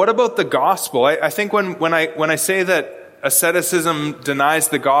 Now, what about the gospel? I think when I say that asceticism denies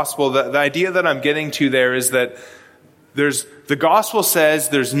the gospel, the idea that I'm getting to there is that the gospel says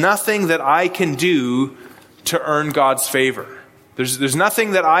there's nothing that I can do to earn God's favor. There's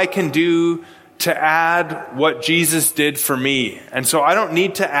nothing that I can do to add what Jesus did for me. And so I don't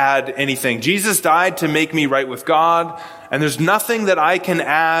need to add anything. Jesus died to make me right with God, and there's nothing that I can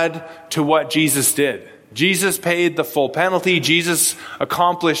add to what Jesus did. Jesus paid the full penalty. Jesus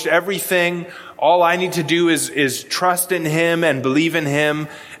accomplished everything. All I need to do is trust in Him and believe in Him.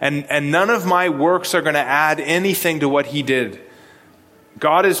 And none of my works are going to add anything to what He did.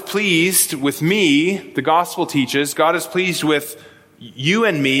 God is pleased with me, the gospel teaches. God is pleased with you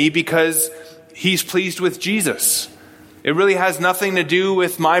and me because He's pleased with Jesus. It really has nothing to do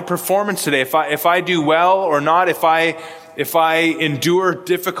with my performance today. If I do well or not, if I endure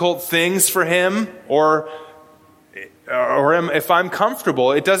difficult things for Him, or if I'm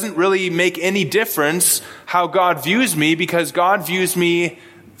comfortable, it doesn't really make any difference how God views me, because God views me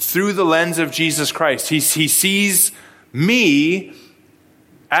through the lens of Jesus Christ. He sees me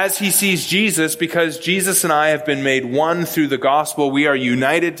as He sees Jesus, because Jesus and I have been made one through the gospel. We are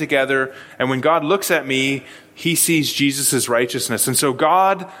united together, and when God looks at me, He sees Jesus' righteousness. And so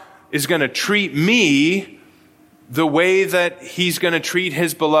God is going to treat me the way that He's going to treat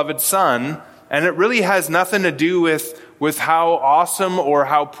His beloved Son. And it really has nothing to do with how awesome or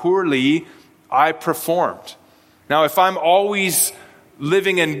how poorly I performed. Now, if I'm always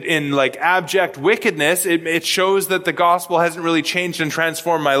living in like abject wickedness, it shows that the gospel hasn't really changed and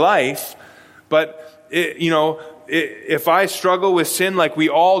transformed my life. But, if I struggle with sin like we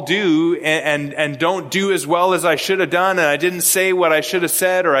all do, and don't do as well as I should have done, and I didn't say what I should have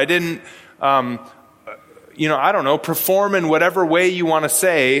said, or I didn't, perform in whatever way you want to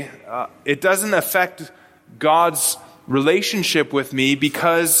say, it doesn't affect God's relationship with me,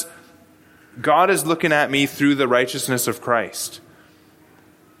 because God is looking at me through the righteousness of Christ.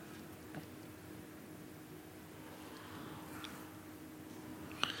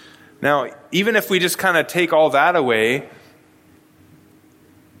 Now, even if we just kind of take all that away,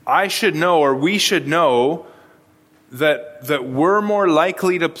 I should know, or we should know, that we're more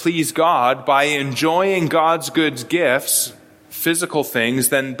likely to please God by enjoying God's good gifts, physical things,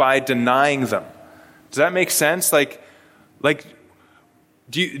 than by denying them. Does that make sense?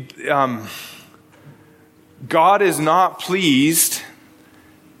 God is not pleased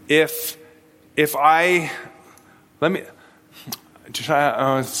if I, let me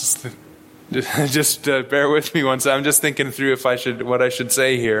try. Just bear with me once. I'm just thinking through what I should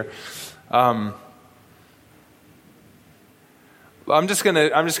say here. I'm just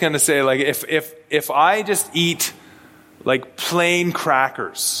gonna say, like, if I just eat like plain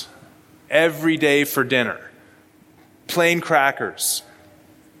crackers every day for dinner, plain crackers,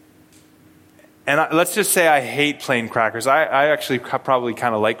 and let's just say I hate plain crackers. I actually probably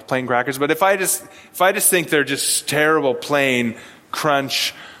kind of like plain crackers, but if I just think they're just terrible plain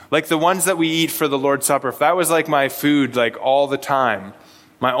crunch, like the ones that we eat for the Lord's Supper, if that was like my food, like all the time,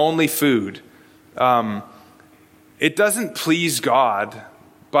 my only food, it doesn't please God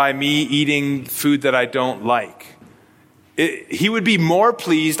by me eating food that I don't like. He would be more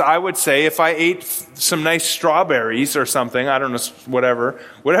pleased, I would say, if I ate some nice strawberries or something. I don't know,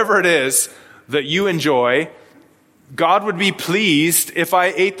 whatever it is that you enjoy. God would be pleased if I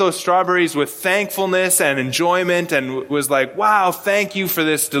ate those strawberries with thankfulness and enjoyment and was like, wow, thank you for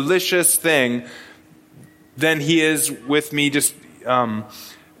this delicious thing, than He is with me just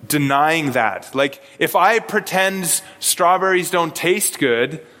denying that. Like, if I pretend strawberries don't taste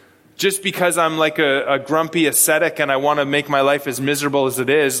good just because I'm like a grumpy ascetic and I want to make my life as miserable as it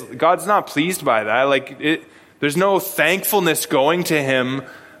is, God's not pleased by that. Like, There's no thankfulness going to him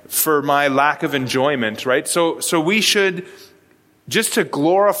for my lack of enjoyment, right? So we should, just to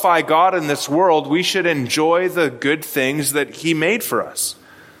glorify God in this world, we should enjoy the good things that he made for us.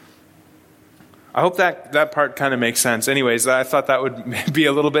 I hope that part kind of makes sense. Anyways, I thought that would be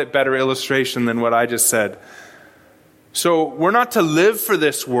a little bit better illustration than what I just said. So we're not to live for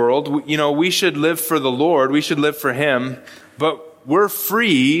this world. We should live for the Lord. We should live for him. But we're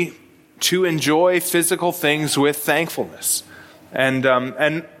free to enjoy physical things with thankfulness. And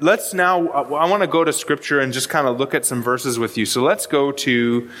let's now, I want to go to Scripture and just kind of look at some verses with you. So let's go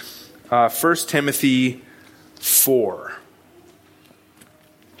to 1 Timothy 4.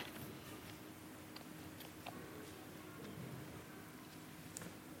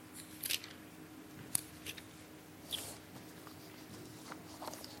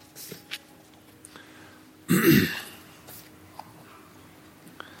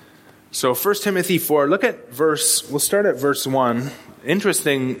 So 1 Timothy 4, we'll start at verse 1.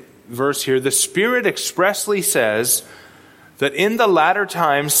 Interesting verse here. The Spirit expressly says that in the latter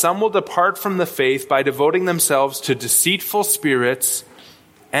times some will depart from the faith by devoting themselves to deceitful spirits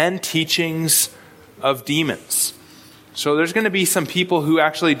and teachings of demons. So there's going to be some people who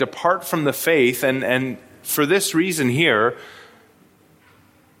actually depart from the faith, and for this reason here,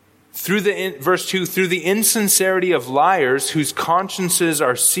 verse 2, through the insincerity of liars whose consciences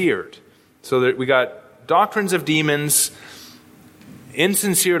are seared. So that we got doctrines of demons,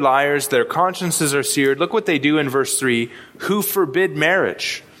 insincere liars, their consciences are seared. Look what they do in verse 3, who forbid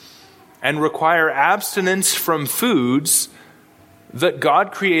marriage and require abstinence from foods that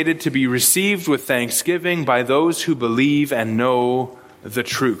God created to be received with thanksgiving by those who believe and know the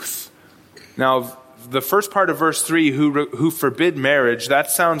truth. Now, the first part of verse 3, who forbid marriage,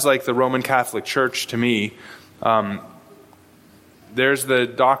 that sounds like the Roman Catholic Church to me. There's the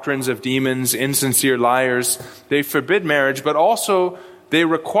doctrines of demons, insincere liars. They forbid marriage, but also they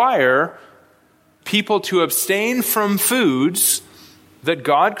require people to abstain from foods that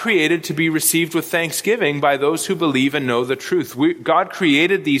God created to be received with thanksgiving by those who believe and know the truth. God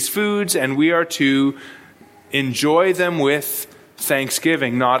created these foods, and we are to enjoy them with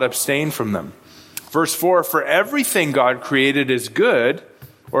thanksgiving, not abstain from them. Verse 4, for everything God created is good,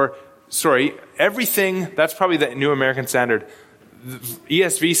 everything, that's probably the New American Standard. The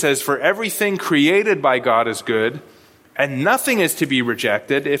ESV says, for everything created by God is good, and nothing is to be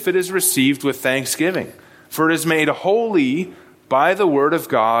rejected if it is received with thanksgiving. For it is made holy by the word of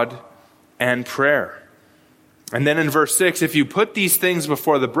God and prayer. And then in verse 6, if you put these things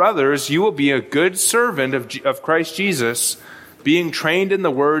before the brothers, you will be a good servant of Christ Jesus, being trained in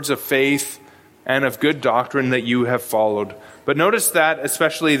the words of faith and of good doctrine that you have followed. But notice that,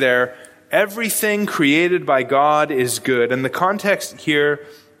 especially there, everything created by God is good. And the context here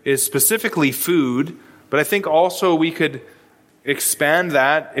is specifically food, but I think also we could expand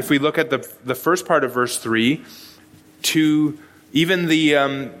that, if we look at the first part of verse 3, to even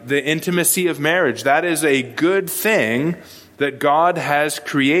the intimacy of marriage. That is a good thing that God has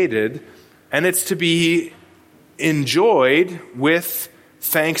created, and it's to be enjoyed with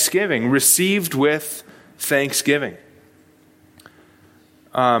thanksgiving, received with thanksgiving.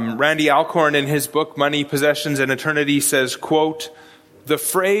 Randy Alcorn in his book, Money, Possessions, and Eternity says, quote, the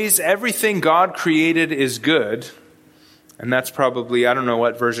phrase, everything God created is good, and that's probably, I don't know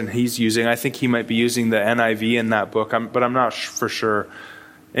what version he's using. I think he might be using the NIV in that book, but I'm not for sure.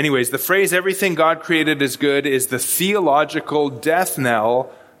 Anyways, the phrase, everything God created is good, is the theological death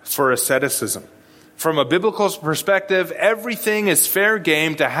knell for asceticism. From a biblical perspective, everything is fair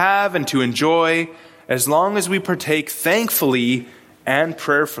game to have and to enjoy as long as we partake thankfully and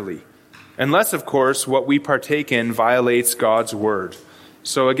prayerfully, unless, of course, what we partake in violates God's word.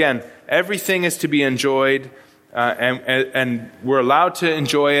 So again, everything is to be enjoyed, and we're allowed to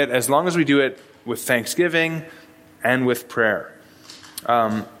enjoy it as long as we do it with thanksgiving and with prayer.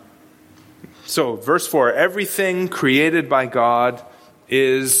 So verse 4, everything created by God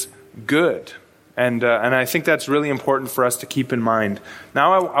is good. And I think that's really important for us to keep in mind.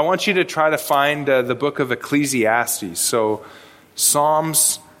 Now I want you to try to find the book of Ecclesiastes. So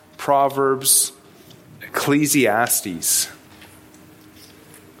Psalms, Proverbs, Ecclesiastes.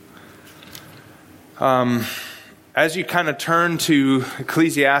 As you kind of turn to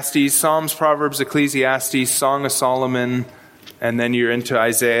Ecclesiastes, Psalms, Proverbs, Ecclesiastes, Song of Solomon, and then you're into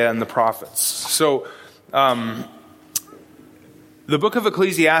Isaiah and the prophets. So the book of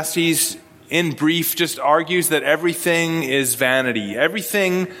Ecclesiastes, in brief, just argues that everything is vanity.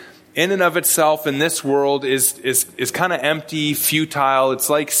 Everything in and of itself in this world is kind of empty, futile. It's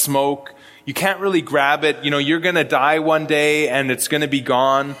like smoke. You can't really grab it. You're going to die one day and it's going to be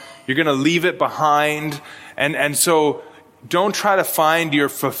gone. You're going to leave it behind. And so don't try to find your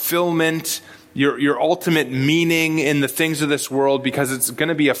fulfillment, your ultimate meaning in the things of this world, because it's going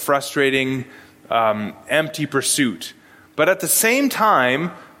to be a frustrating, empty pursuit. But at the same time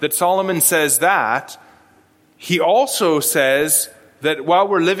that Solomon says that, he also says that while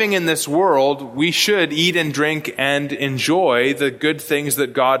we're living in this world, we should eat and drink and enjoy the good things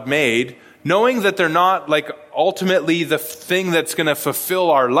that God made, knowing that they're not like ultimately the thing that's going to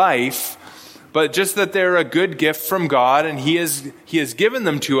fulfill our life, but just that they're a good gift from God, and He has given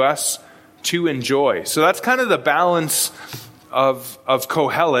them to us to enjoy. So that's kind of the balance of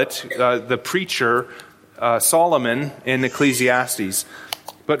Kohelet, the preacher, Solomon in Ecclesiastes.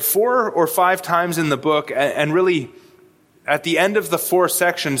 But 4 or 5 times in the book, and really at the end of the 4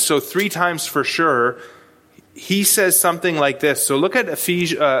 sections, so 3 times for sure, he says something like this. So look at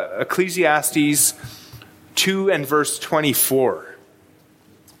Ecclesiastes 2 and verse 24.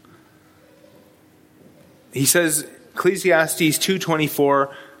 He says, Ecclesiastes 2:24,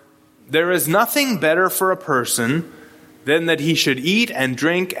 "There is nothing better for a person than that he should eat and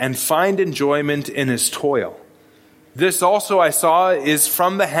drink and find enjoyment in his toil. This also I saw is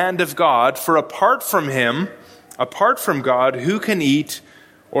from the hand of God, for apart from Him, apart from God, who can eat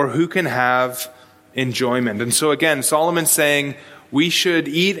or who can have enjoyment?" And so again, Solomon's saying we should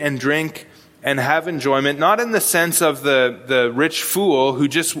eat and drink and have enjoyment, not in the sense of the rich fool who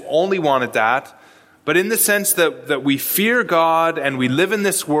just only wanted that, but in the sense that we fear God and we live in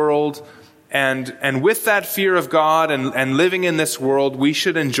this world, and with that fear of God and living in this world, we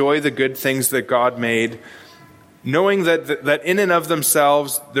should enjoy the good things that God made, knowing that in and of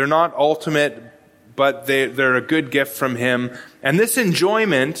themselves, they're not ultimate, but they're a good gift from Him. And this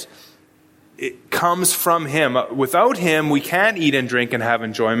enjoyment, it comes from Him. Without Him, we can't eat and drink and have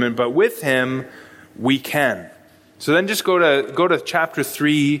enjoyment, but with Him, we can. So then just go to chapter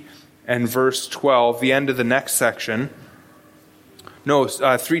 3 and verse 12, the end of the next section. No,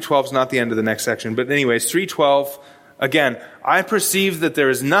 3:12 is not the end of the next section, but anyways, 3:12, again, "I perceive that there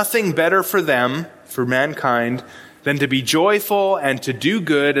is nothing better for them," for mankind, "than to be joyful and to do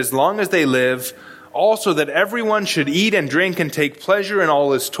good as long as they live. Also that everyone should eat and drink and take pleasure in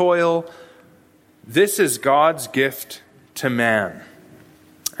all his toil. This is God's gift to man."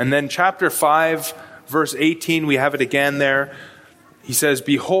 And then chapter 5, verse 18, we have it again there. He says,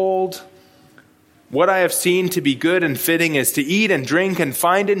 "Behold, what I have seen to be good and fitting is to eat and drink and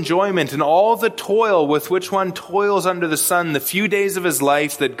find enjoyment in all the toil with which one toils under the sun the few days of his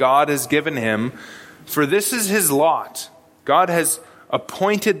life that God has given him. For this is his lot." God has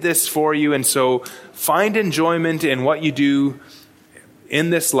appointed this for you, and so find enjoyment in what you do in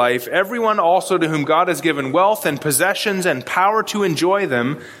this life. "Everyone also to whom God has given wealth and possessions and power to enjoy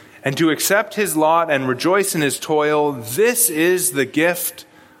them, and to accept his lot and rejoice in his toil, this is the gift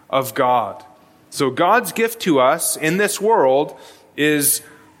of God." So God's gift to us in this world is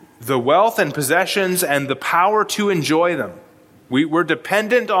the wealth and possessions and the power to enjoy them. We're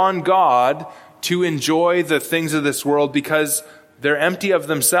dependent on God to enjoy the things of this world because they're empty of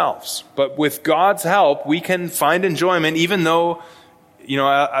themselves. But with God's help, we can find enjoyment, even though,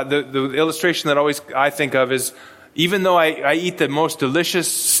 the illustration that always I think of is, even though I eat the most delicious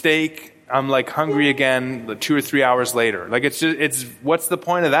steak, I'm like hungry again 2 or 3 hours later. Like it's what's the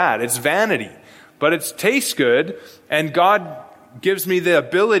point of that? It's vanity. But it tastes good, and God gives me the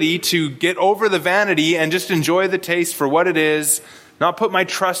ability to get over the vanity and just enjoy the taste for what it is, not put my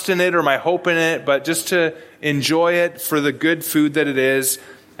trust in it or my hope in it, but just to enjoy it for the good food that it is,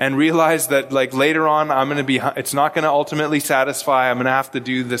 and realize that like later on it's not going to ultimately satisfy. I'm going to have to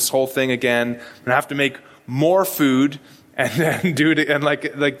do this whole thing again. I'm going to have to make more food and then do it. And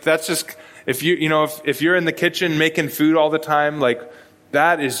like that's just, if you're in the kitchen making food all the time, like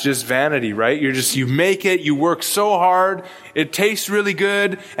that is just vanity, right? You make it, you work so hard, it tastes really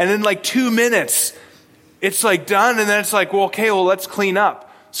good, and in like 2 minutes, it's like done, and then it's like, well, let's clean up.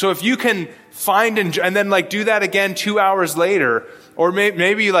 So if you can find and then like do that again 2 hours later, or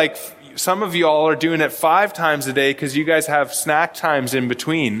maybe like some of you all are doing it 5 times a day because you guys have snack times in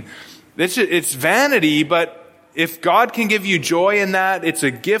between. It's vanity, but if God can give you joy in that, it's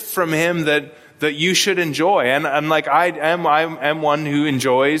a gift from Him that you should enjoy. And like I am one who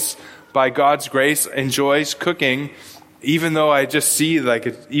enjoys, by God's grace, enjoys cooking, even though I just see like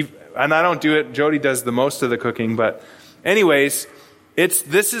it, and I don't do it. Jody does the most of the cooking, but anyways,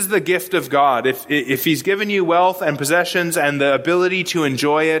 this is the gift of God. If He's given you wealth and possessions and the ability to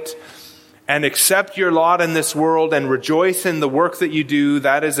enjoy it and accept your lot in this world and rejoice in the work that you do,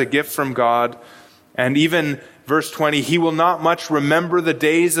 that is a gift from God. And even verse 20, "He will not much remember the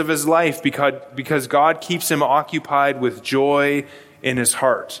days of his life because God keeps him occupied with joy in his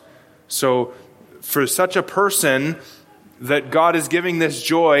heart." So for such a person that God is giving this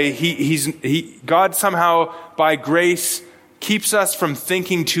joy, God somehow by grace keeps us from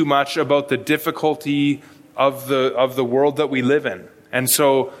thinking too much about the difficulty of the world that we live in. And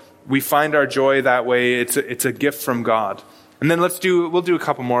so we find our joy that way. It's a gift from God. And then we'll do a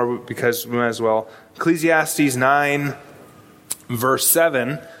couple more because we might as well. Ecclesiastes 9, verse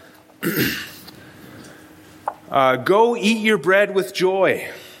 7. Go eat your bread with joy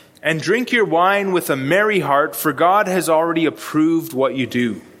and drink your wine with a merry heart, for God has already approved what you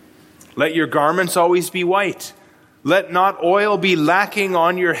do. Let your garments always be white. Let not oil be lacking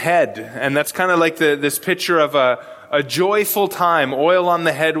on your head. And that's kind of like this picture of a joyful time. Oil on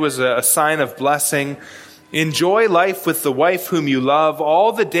the head was a sign of blessing. Enjoy life with the wife whom you love,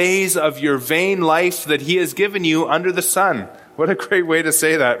 all the days of your vain life that he has given you under the sun. What a great way to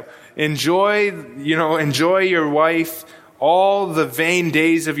say that. Enjoy your wife, all the vain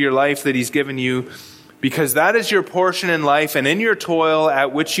days of your life that he's given you, because that is your portion in life, and in your toil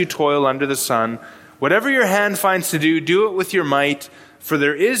at which you toil under the sun. Whatever your hand finds to do, do it with your might, for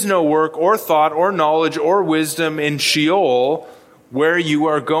there is no work or thought or knowledge or wisdom in Sheol where you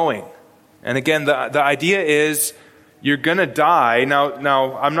are going. And again, the idea is you're going to die.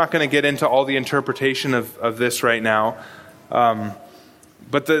 Now, I'm not going to get into all the interpretation of this right now.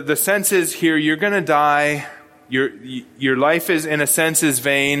 But the sense is here, you're going to die. Your life is, in a sense, is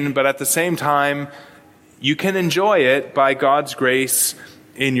vain, but at the same time, you can enjoy it by God's grace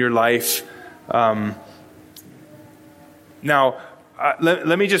in your life. Now,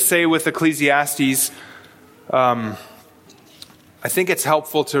 let me just say with Ecclesiastes, I think it's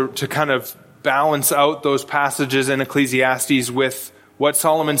helpful to kind of balance out those passages in Ecclesiastes with what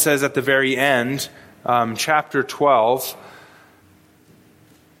Solomon says at the very end, chapter 12.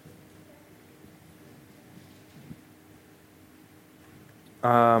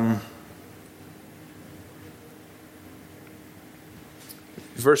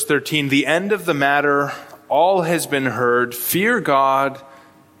 Verse 13, the end of the matter, all has been heard. Fear God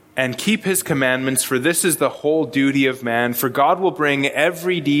and keep his commandments, for this is the whole duty of man. For God will bring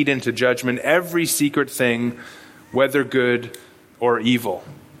every deed into judgment, every secret thing, whether good or evil.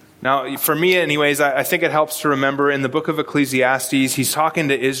 Now, for me anyways, I think it helps to remember in the book of Ecclesiastes, he's talking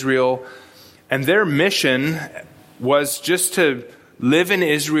to Israel, and their mission was just to live in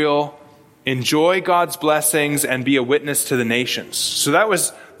Israel, enjoy God's blessings, and be a witness to the nations. So that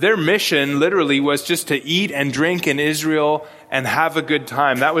was their mission, literally, was just to eat and drink in Israel and have a good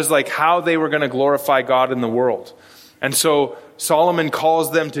time. That was like how they were going to glorify God in the world. And so Solomon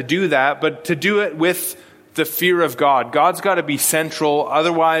calls them to do that, but to do it with the fear of God. God's got to be central,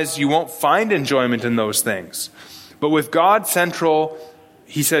 otherwise you won't find enjoyment in those things. But with God central,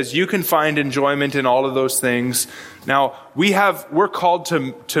 he says you can find enjoyment in all of those things. Now, we're called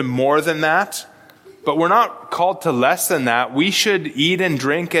to more than that, but we're not called to less than that. We should eat and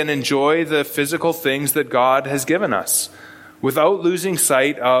drink and enjoy the physical things that God has given us without losing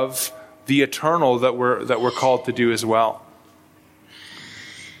sight of the eternal that we're called to do as well.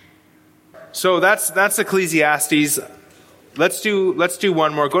 So that's Ecclesiastes. Let's do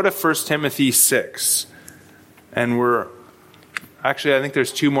one more. Go to 1 Timothy 6. And I think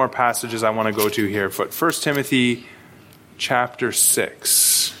there's two more passages I want to go to here. But 1 Timothy chapter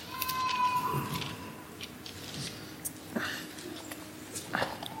 6.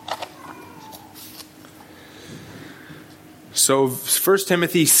 So 1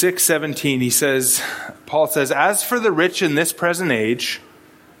 Timothy 6:17, Paul says, as for the rich in this present age,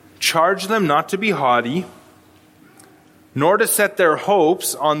 charge them not to be haughty, nor to set their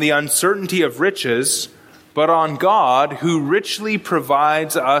hopes on the uncertainty of riches, but on God, who richly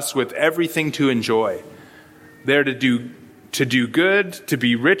provides us with everything to enjoy. They're to do good, to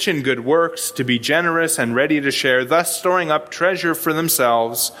be rich in good works, to be generous and ready to share, thus storing up treasure for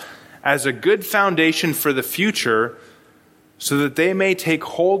themselves as a good foundation for the future, so that they may take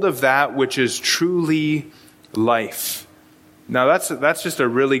hold of that which is truly life. Now that's just a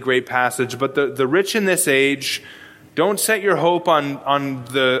really great passage, but the rich in this age, don't set your hope on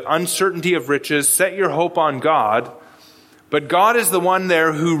the uncertainty of riches. Set your hope on God. But God is the one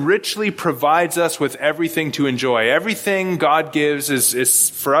there who richly provides us with everything to enjoy. Everything God gives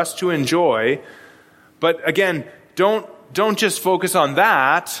is for us to enjoy. But again, don't just focus on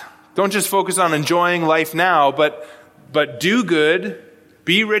that. Don't just focus on enjoying life now, but do good,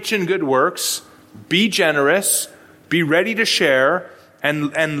 be rich in good works, be generous, be ready to share,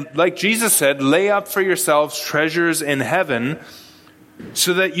 and like Jesus said, lay up for yourselves treasures in heaven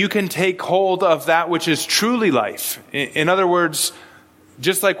so that you can take hold of that which is truly life. In other words,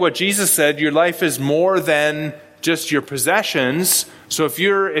 just like what Jesus said, your life is more than just your possessions. So if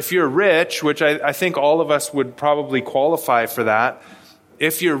you're rich, which I think all of us would probably qualify for that,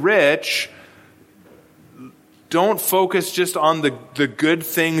 if you're rich, don't focus just on the good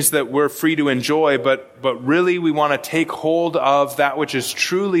things that we're free to enjoy, but really we want to take hold of that which is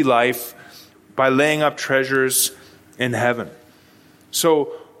truly life by laying up treasures in heaven. So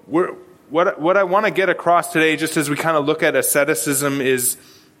what I want to get across today, just as we kind of look at asceticism, is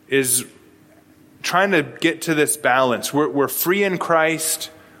trying to get to this balance. We're free in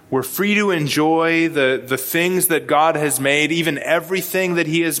Christ. We're free to enjoy the things that God has made, even everything that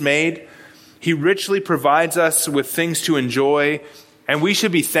He has made. He richly provides us with things to enjoy, and we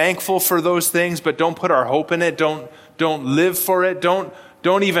should be thankful for those things, but don't put our hope in it. Don't live for it. Don't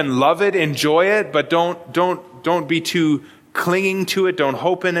even love it. Enjoy it, but don't be too clinging to it. Don't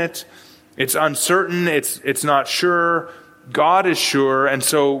hope in it. It's uncertain. It's not sure. God is sure, and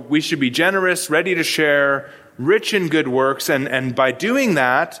so we should be generous, ready to share, rich in good works, and by doing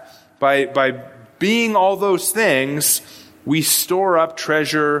that, by being all those things, we store up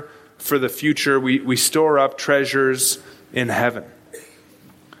treasure for the future. We store up treasures in heaven.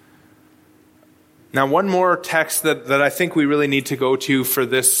 Now, one more text that I think we really need to go to for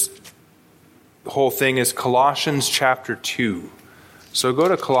this whole thing is Colossians chapter 2. So go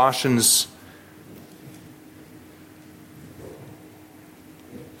to Colossians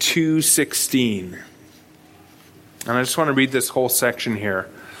 2:16. And I just want to read this whole section here.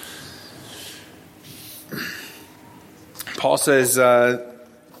 Paul says,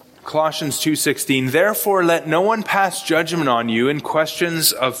 Colossians 2:16, "Therefore let no one pass judgment on you in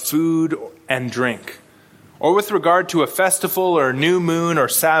questions of food and drink, or with regard to a festival or a new moon or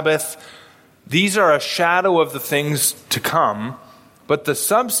Sabbath. These are a shadow of the things to come, but the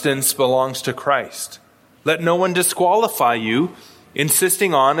substance belongs to Christ. Let no one disqualify you,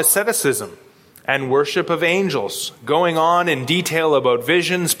 insisting on asceticism and worship of angels, going on in detail about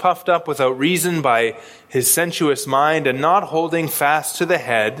visions, puffed up without reason by his sensuous mind, and not holding fast to the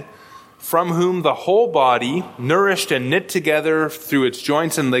head, from whom the whole body, nourished and knit together through its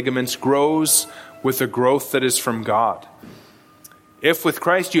joints and ligaments, grows with a growth that is from God. If with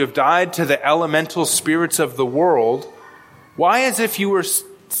Christ you have died to the elemental spirits of the world, why as if you were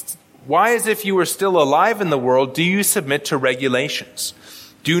still alive in the world, do you submit to regulations?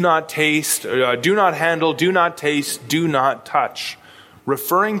 Do not taste, do not handle, do not taste, do not touch,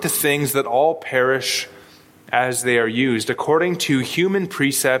 referring to things that all perish as they are used, according to human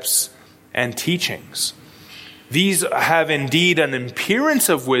precepts and teachings. These have indeed an appearance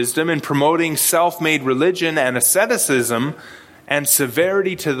of wisdom in promoting self-made religion and asceticism and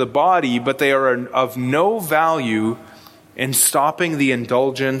severity to the body, but they are of no value in stopping the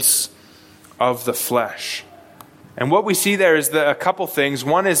indulgence of the flesh." And what we see there is a couple things.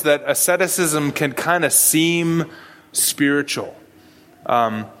 One is that asceticism can kind of seem spiritual.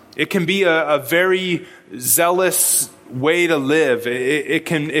 It can be a very zealous way to live. It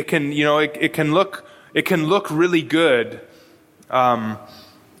can look really good. An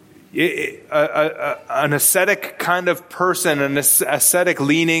ascetic kind of person, an ascetic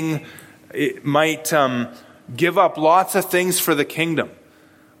leaning, it might give up lots of things for the kingdom.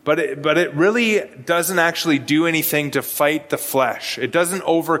 But it really doesn't actually do anything to fight the flesh. It doesn't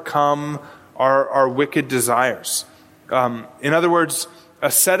overcome our wicked desires. In other words,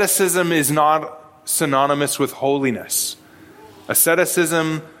 asceticism is not synonymous with holiness.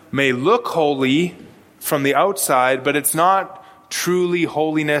 Asceticism may look holy from the outside, but it's not truly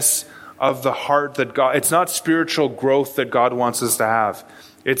holiness of the heart that God, it's not spiritual growth that God wants us to have.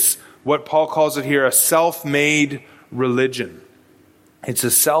 It's what Paul calls it here, a self-made religion. It's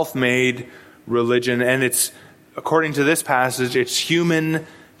a self-made religion, and it's, according to this passage, it's human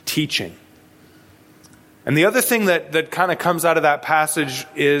teaching. And the other thing that kind of comes out of that passage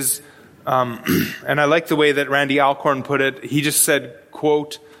is, and I like the way that Randy Alcorn put it, he just said,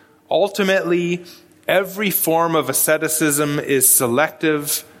 quote, "Ultimately, every form of asceticism is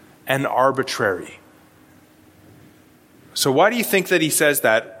selective and arbitrary." So why do you think that he says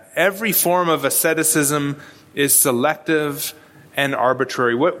that? Every form of asceticism is selective and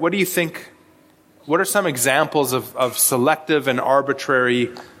arbitrary. What do you think? What are some examples of selective and arbitrary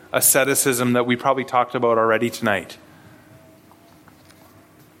asceticism that we probably talked about already tonight?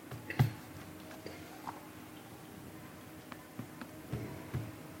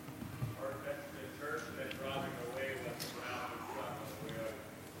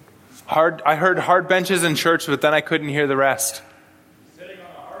 I heard hard benches in church, but then I couldn't hear the rest. Sitting on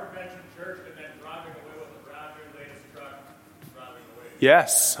a hard bench in church and then driving away with a brand new latest truck, driving away.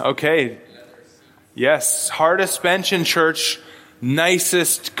 Yes, okay. Yes, hardest bench in church,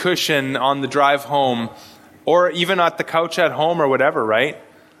 nicest cushion on the drive home. or even at the couch at home or whatever, right?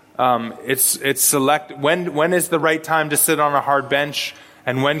 It's select when is the right time to sit on a hard bench,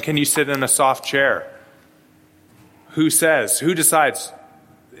 and when can you sit in a soft chair? Who says? Who decides?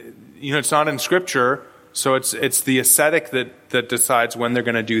 It's not in Scripture, so it's the ascetic that decides when they're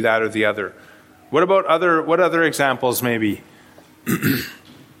going to do that or the other. What other examples maybe?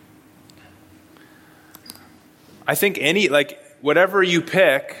 I think whatever you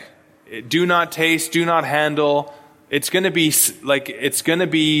pick, do not taste, do not handle, it's going to be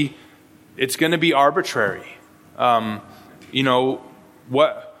arbitrary.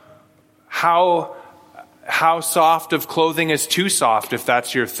 How soft of clothing is too soft, if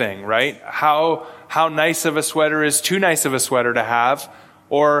that's your thing, right? How nice of a sweater is too nice of a sweater to have,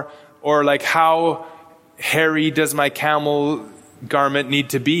 or like how hairy does my camel garment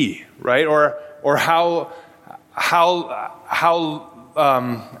need to be, right? Or how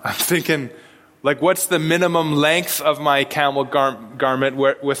I'm thinking, like, what's the minimum length of my camel garment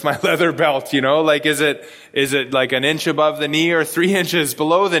with my leather belt? Like, is it like an inch above the knee or 3 inches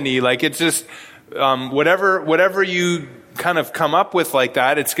below the knee? Like, it's just whatever you kind of come up with like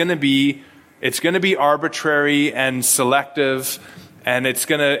that. It's going to be arbitrary and selective, and it's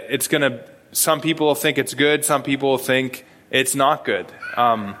gonna. Some people will think it's good. Some people will think it's not good.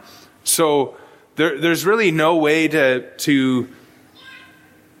 So there's really no way to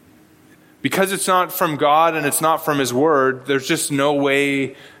because it's not from God and it's not from His Word. There's just no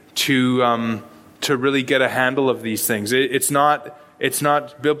way to really get a handle of these things. It's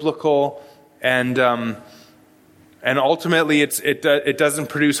not biblical, and ultimately it doesn't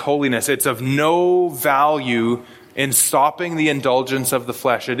produce holiness. It's of no value in stopping the indulgence of the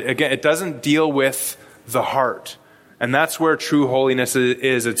flesh. It doesn't deal with the heart. And that's where true holiness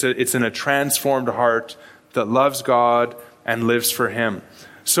is. It's in a transformed heart that loves God and lives for Him.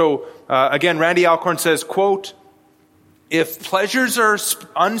 So, again, Randy Alcorn says, quote, "If pleasures are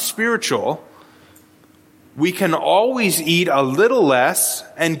unspiritual, we can always eat a little less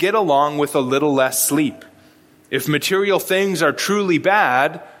and get along with a little less sleep. If material things are truly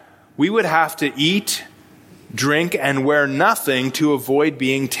bad, we would have to eat, drink, and wear nothing to avoid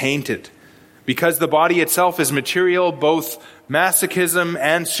being tainted. Because the body itself is material, both masochism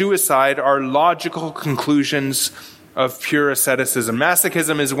and suicide are logical conclusions of pure asceticism."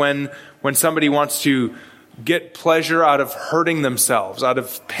 Masochism is when somebody wants to get pleasure out of hurting themselves, out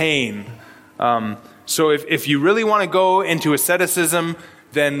of pain. So if you really want to go into asceticism,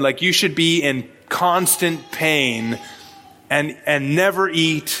 then you should be in constant pain and never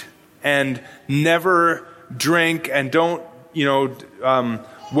eat and never drink and don't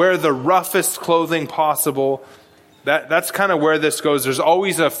wear the roughest clothing possible. That's kind of where this goes. There's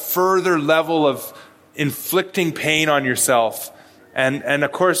always a further level of inflicting pain on yourself. And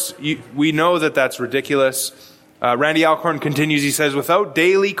of course, we know that that's ridiculous. Randy Alcorn continues, he says, "Without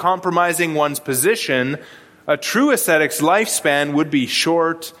daily compromising one's position, a true ascetic's lifespan would be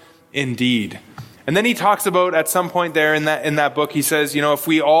short indeed." And then he talks about, at some point there in that book, he says, if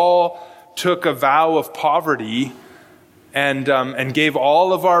we all took a vow of poverty and gave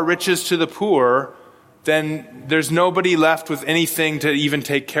all of our riches to the poor, then there's nobody left with anything to even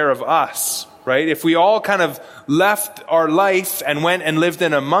take care of us, right? If we all kind of left our life and went and lived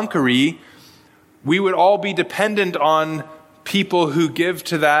in a monkery, we would all be dependent on people who give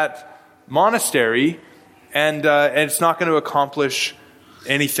to that monastery, and it's not going to accomplish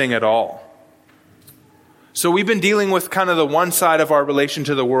anything at all. So we've been dealing with kind of the one side of our relation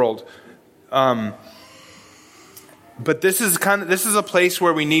to the world. But this is a place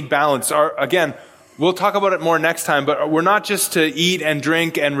where we need balance. Again, we'll talk about it more next time, but we're not just to eat and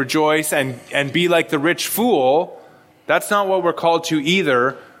drink and rejoice and be like the rich fool. That's not what we're called to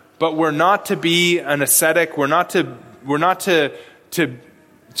either. But we're not to be an ascetic. We're not to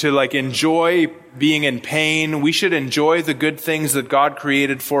enjoy being in pain. We should enjoy the good things that God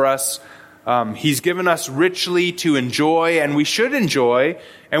created for us. He's given us richly to enjoy, and we should enjoy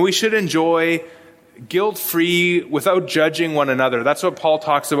guilt-free without judging one another. That's what Paul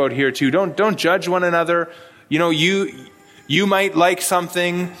talks about here too. Don't judge one another. You might like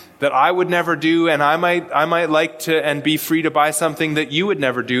something that I would never do, and I might like to and be free to buy something that you would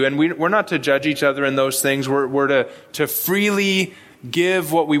never do. And we're not to judge each other in those things. We're to freely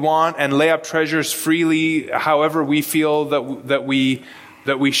give what we want and lay up treasures freely, however we feel that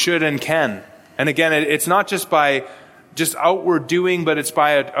we should and can. And again, it's not just by just outward doing, but it's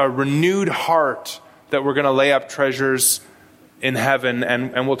by a renewed heart that we're going to lay up treasures in heaven,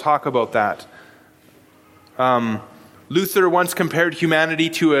 and we'll talk about that. Luther once compared humanity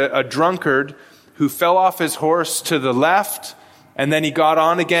to a drunkard who fell off his horse to the left and then he got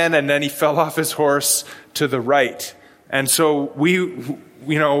on again, and then he fell off his horse to the right. And so we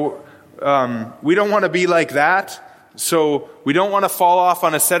don't want to be like that. So we don't want to fall off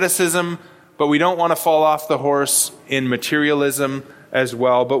on asceticism, but we don't want to fall off the horse in materialism as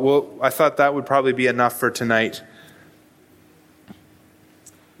well. But I thought that would probably be enough for tonight.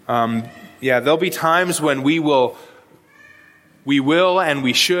 There'll be times when we will and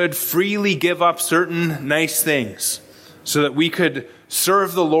we should freely give up certain nice things so that we could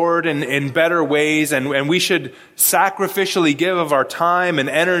serve the Lord in better ways, and we should sacrificially give of our time and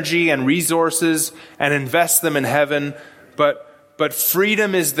energy and resources and invest them in heaven. But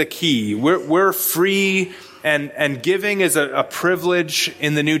freedom is the key. We're free, and giving is a privilege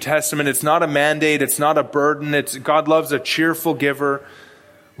in the New Testament. It's not a mandate. It's not a burden. God loves a cheerful giver.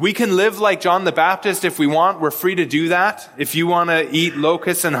 We can live like John the Baptist if we want. We're free to do that. If you want to eat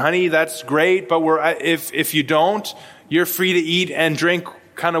locusts and honey, that's great. But if you don't, you're free to eat and drink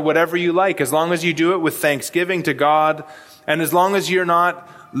kind of whatever you like, as long as you do it with thanksgiving to God, and as long as you're not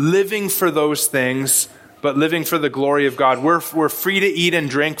living for those things, but living for the glory of God. We're free to eat and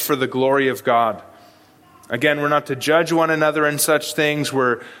drink for the glory of God. Again, we're not to judge one another in such things.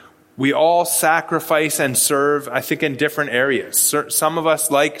 We all sacrifice and serve, I think, in different areas. Some of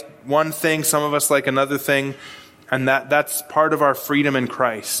us like one thing, some of us like another thing, and that's part of our freedom in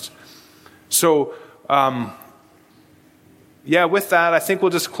Christ. So, with that, I think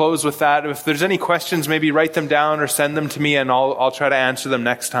we'll just close with that. If there's any questions, maybe write them down or send them to me, and I'll try to answer them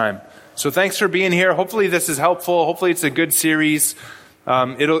next time. So thanks for being here. Hopefully this is helpful. Hopefully it's a good series.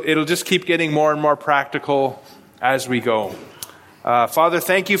 It'll just keep getting more and more practical as we go. Father,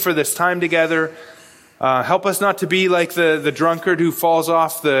 thank you for this time together. Help us not to be like the drunkard who falls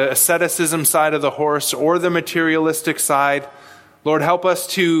off the asceticism side of the horse or the materialistic side. Lord, help us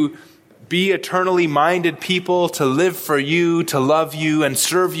to be eternally minded people, to live for you, to love you, and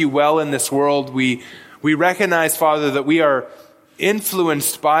serve you well in this world. We recognize, Father, that we are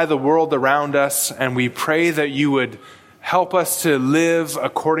influenced by the world around us, and we pray that you would help us to live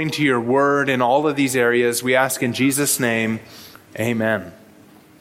according to your word in all of these areas. We ask in Jesus' name, amen.